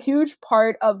it's a huge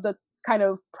part of the kind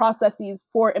of processes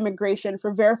for immigration,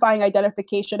 for verifying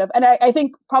identification of, and I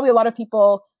think probably a lot of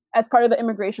people, as part of the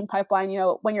immigration pipeline,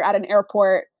 when you're at an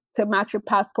airport, to match your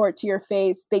passport to your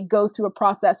face, they go through a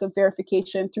process of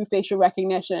verification through facial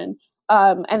recognition.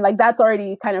 And like that's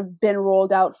already kind of been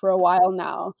rolled out for a while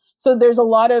now. So there's a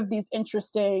lot of these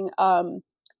interesting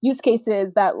use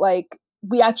cases that like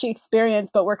we actually experience,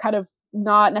 but we're kind of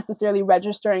not necessarily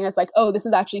registering as like, oh, this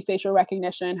is actually facial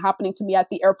recognition happening to me at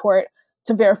the airport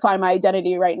to verify my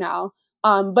identity right now.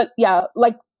 But yeah,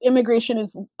 like immigration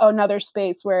is another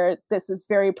space where this is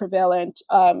very prevalent.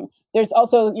 There's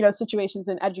also, situations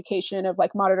in education of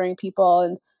like monitoring people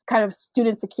and kind of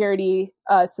student security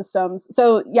systems.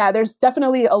 So yeah, there's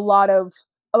definitely a lot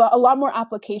more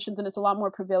applications, and it's a lot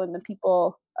more prevalent than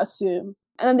people assume.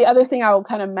 And then the other thing I will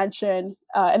kind of mention,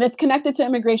 and it's connected to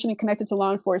immigration and connected to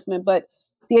law enforcement, but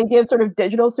the idea of sort of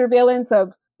digital surveillance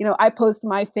of, I post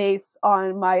my face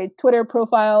on my Twitter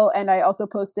profile, and I also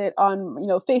post it on,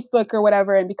 Facebook or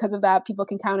whatever. And because of that, people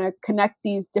can kind of connect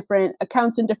these different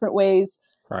accounts in different ways,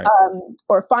 right.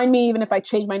 Or find me even if I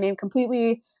change my name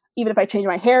completely, even if I change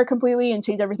my hair completely and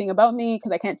change everything about me,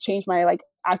 because I can't change my like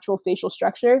actual facial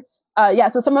structure.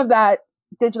 So some of that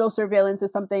digital surveillance is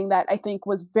something that I think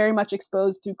was very much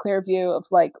exposed through Clearview of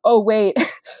like, oh, wait,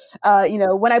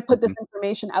 when I put this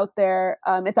information out there,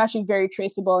 it's actually very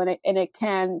traceable, and it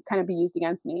can kind of be used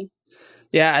against me.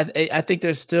 Yeah, I think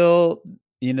there's still,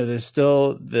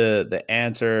 the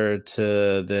answer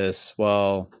to this.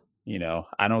 Well,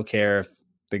 I don't care if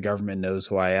the government knows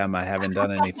who I am. I haven't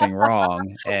done anything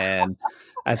wrong. And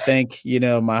I think,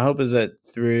 my hope is that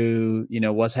through,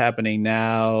 what's happening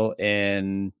now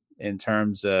in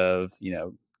terms of,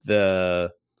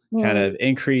 the kind of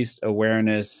increased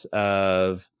awareness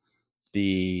of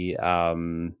the,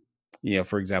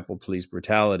 for example, police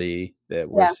brutality that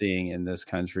we're seeing in this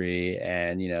country.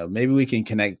 And, maybe we can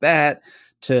connect that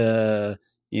to,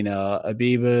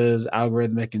 Abiba's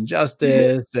algorithmic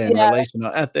injustice and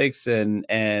relational ethics and,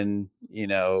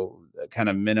 kind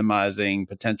of minimizing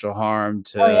potential harm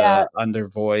to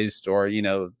undervoiced or,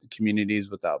 communities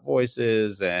without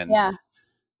voices. And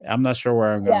I'm not sure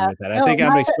where I'm going with that. I think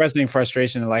I'm expressing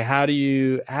frustration. Like,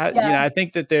 I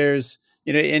think that there's,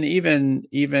 and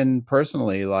even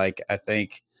personally, like, I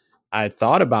think I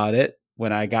thought about it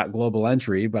when I got Global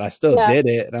Entry, but I still did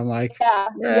it. And I'm like,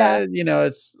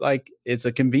 it's like, it's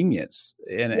a convenience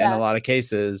in a lot of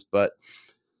cases, but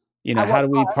how do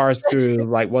we parse through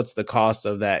like, what's the cost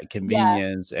of that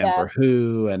convenience and for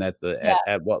who, and at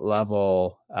what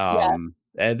level? And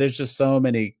there's just so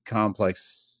many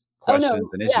complex questions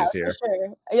and issues here. For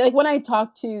sure. Like when I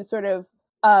talk to sort of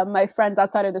my friends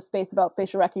outside of the space about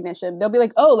facial recognition, they'll be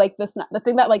like, oh, like the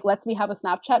thing that like lets me have a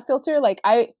Snapchat filter, like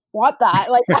I want that.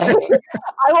 Like I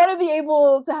want to be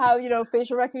able to have,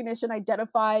 facial recognition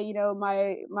identify,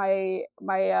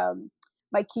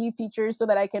 my key features so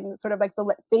that I can sort of like the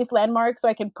face landmark, so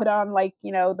I can put on like,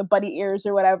 the bunny ears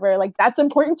or whatever. Like that's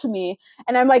important to me.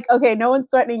 And I'm like, okay, no one's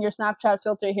threatening your Snapchat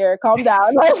filter here. Calm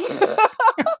down. Like,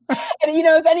 and,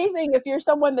 if anything, if you're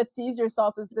someone that sees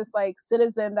yourself as this like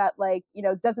citizen that like,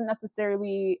 doesn't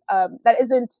necessarily, that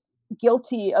isn't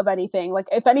guilty of anything, like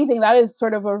if anything, that is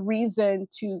sort of a reason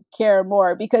to care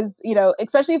more, because,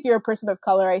 especially if you're a person of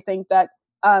color, I think that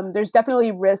there's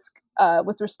definitely risk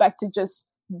with respect to just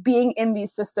being in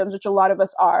these systems, which a lot of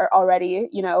us are already,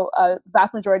 a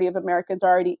vast majority of Americans are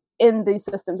already in these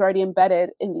systems, already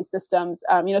embedded in these systems.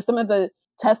 Some of the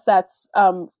test sets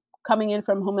coming in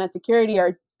from Homeland Security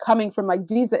are coming from like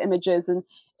visa images and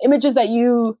images that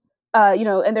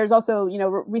and there's also,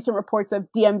 recent reports of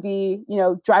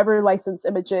DMV, driver license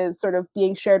images sort of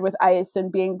being shared with ICE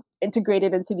and being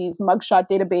integrated into these mugshot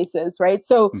databases, right?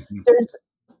 So there's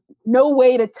no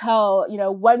way to tell,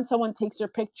 when someone takes your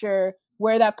picture,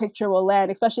 where that picture will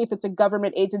land, especially if it's a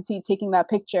government agency taking that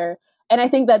picture. And I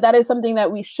think that is something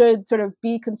that we should sort of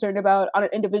be concerned about on an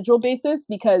individual basis,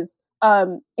 because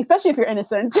especially if you're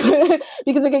innocent,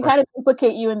 because it can kind of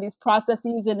implicate you in these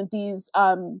processes and these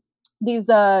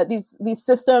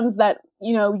systems that,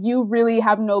 you really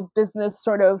have no business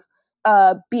sort of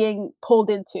being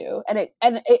pulled into, and it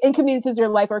inconveniences your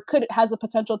life, or has the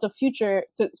potential for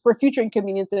future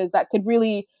inconveniences that could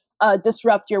really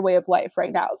disrupt your way of life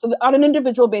right now. So on an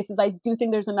individual basis, I do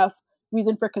think there's enough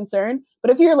reason for concern.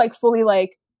 But if you're like fully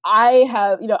like, I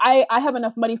have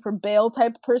enough money for bail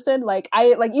type person, like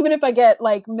even if I get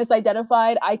like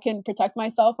misidentified, I can protect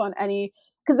myself on any,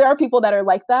 because there are people that are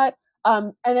like that.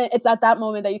 And then it's at that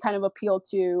moment that you kind of appeal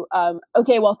to,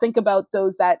 okay, well, think about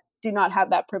those that do not have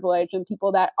that privilege and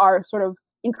people that are sort of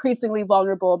increasingly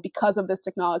vulnerable because of this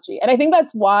technology. And I think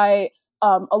that's why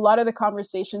a lot of the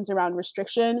conversations around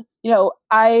restriction,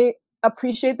 I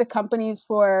appreciate the companies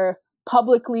for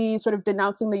publicly sort of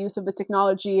denouncing the use of the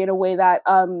technology in a way that,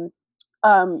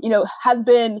 has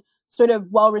been sort of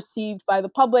well received by the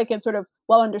public and sort of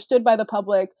well understood by the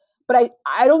public. But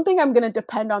I don't think I'm going to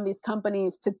depend on these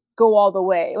companies to go all the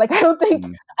way. Like, I don't think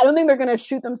they're going to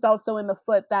shoot themselves so in the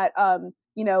foot that,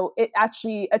 it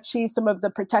actually achieves some of the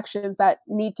protections that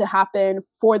need to happen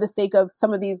for the sake of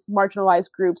some of these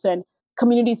marginalized groups and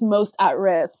communities most at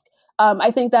risk.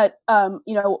 I think that,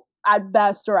 at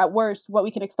best or at worst, what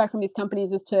we can expect from these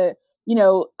companies is to,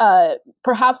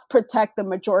 perhaps protect the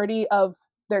majority of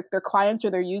their clients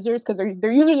or their users, because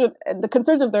their users are, the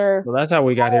concerns of their. Well, that's how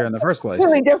we got here in the first place.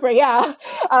 Really different, yeah.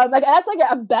 Like that's like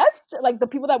at best, like the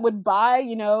people that would buy,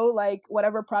 like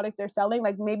whatever product they're selling,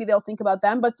 like maybe they'll think about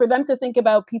them. But for them to think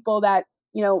about people that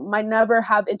might never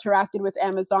have interacted with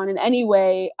Amazon in any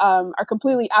way, are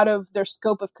completely out of their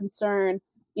scope of concern.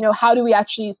 How do we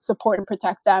actually support and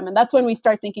protect them? And that's when we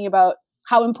start thinking about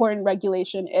how important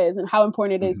regulation is and how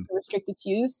important it is to restrict its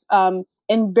use,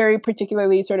 in very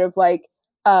particularly sort of like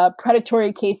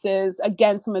predatory cases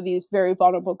against some of these very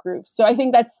vulnerable groups. So I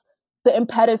think that's the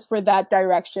impetus for that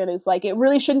direction, is like it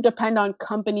really shouldn't depend on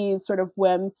companies' sort of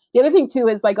whim. The other thing too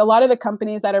is like a lot of the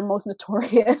companies that are most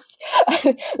notorious,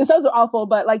 this sounds awful,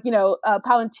 but like,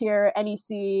 Palantir,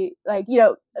 NEC, like,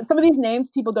 some of these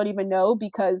names people don't even know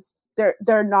because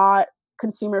they're not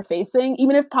consumer facing.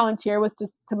 Even if Palantir was to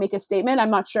make a statement,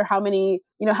 I'm not sure how many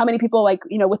people like,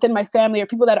 within my family or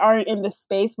people that aren't in this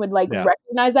space would like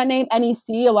recognize that name.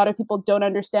 NEC, a lot of people don't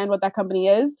understand what that company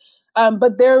is.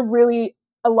 But they're really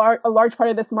a large part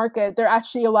of this market. They're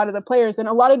actually a lot of the players and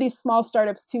a lot of these small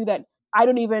startups too that I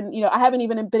don't even, I haven't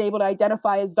even been able to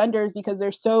identify as vendors because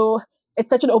it's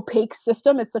such an opaque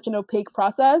system. It's such an opaque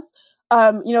process.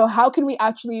 How can we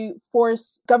actually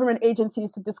force government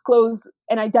agencies to disclose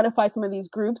and identify some of these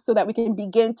groups so that we can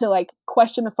begin to like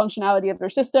question the functionality of their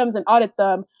systems and audit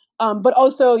them? But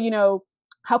also,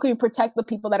 how can we protect the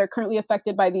people that are currently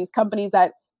affected by these companies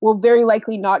that will very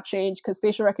likely not change because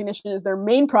facial recognition is their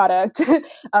main product,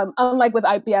 unlike with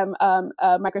IBM,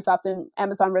 Microsoft, and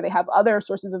Amazon, where they have other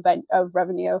sources of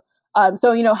revenue.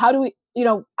 So, how do we,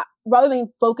 rather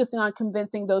than focusing on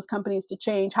convincing those companies to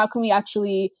change, how can we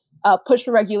actually push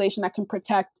for regulation that can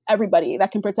protect everybody,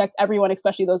 that can protect everyone,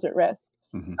 especially those at risk?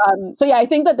 So yeah, I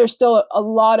think that there's still a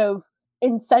lot of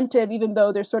incentive, even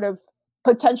though there's sort of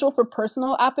potential for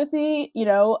personal apathy,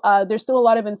 there's still a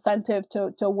lot of incentive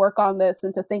to work on this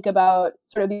and to think about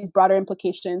sort of these broader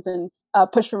implications and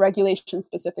push for regulation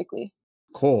specifically.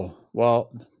 Cool.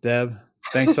 Well, Deb,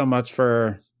 thanks so much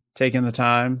for taking the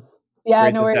time. Yeah,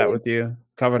 Great to chat with you.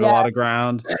 Covered a lot of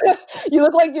ground. You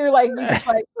look like you're just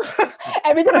like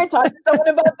every time I talk to someone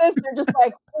about this, they're just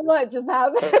like, what just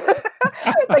happened?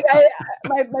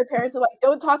 Like my parents are like,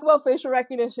 don't talk about facial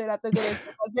recognition at the dinner.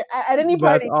 Like, at any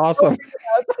party. That's awesome.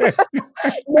 No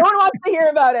one wants to hear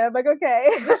about it. I'm like, okay.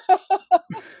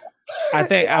 I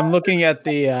think I'm looking at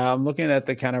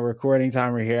the kind of recording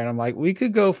timer here, and I'm like, we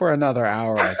could go for another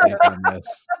hour, I think, on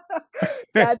this.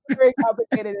 That's a very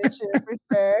complicated issue for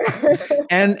sure.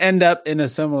 And end up in a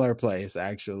similar place,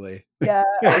 actually. Yeah.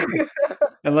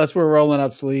 Unless we're rolling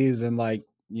up sleeves and like,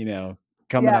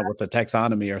 coming up with a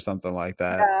taxonomy or something like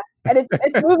that. Yeah. And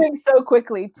it's moving so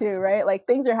quickly too, right? Like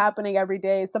things are happening every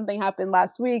day. Something happened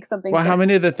last week. Well, how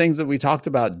many of the things that we talked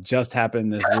about just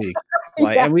happened this week?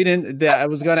 Like, and we didn't. I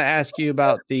was going to ask you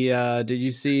about the. Did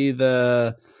you see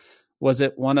was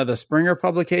it one of the Springer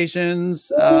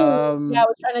publications? Yeah, I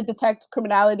was trying to detect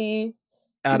criminality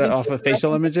off of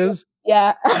facial images.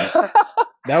 Yeah.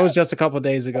 That was just a couple of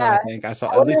days ago. Yeah. I think I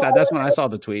saw. At least that's when I saw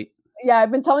the tweet. Yeah,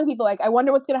 I've been telling people, like, I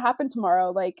wonder what's going to happen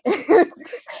tomorrow. Like,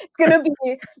 it's going to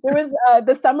be, there was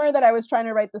the summer that I was trying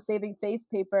to write the Saving Face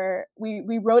paper,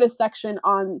 we wrote a section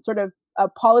on sort of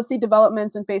policy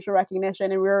developments in facial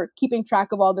recognition. And we were keeping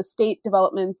track of all the state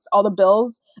developments, all the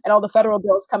bills and all the federal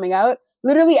bills coming out.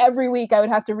 Literally every week I would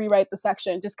have to rewrite the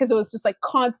section just because it was just like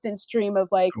constant stream of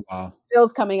like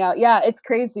bills coming out. Yeah, it's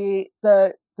crazy.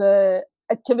 The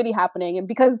activity happening. And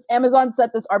because Amazon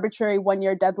set this arbitrary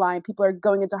 1-year deadline, people are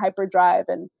going into hyperdrive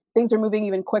and things are moving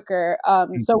even quicker.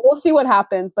 So we'll see what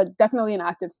happens, but definitely an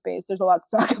active space. There's a lot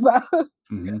to talk about.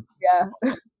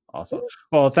 Yeah. Awesome.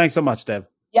 Well, thanks so much, Deb.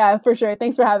 Yeah, for sure.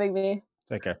 Thanks for having me.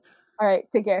 Take care. All right.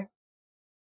 Take care.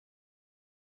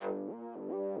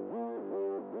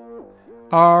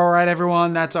 All right,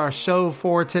 everyone. That's our show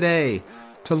for today.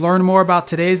 To learn more about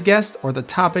today's guest or the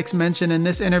topics mentioned in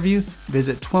this interview,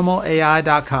 visit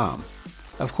twimlai.com.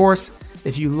 Of course,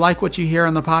 if you like what you hear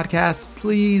on the podcast,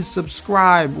 please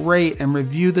subscribe, rate, and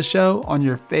review the show on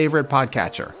your favorite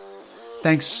podcatcher.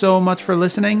 Thanks so much for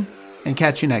listening, and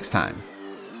catch you next time.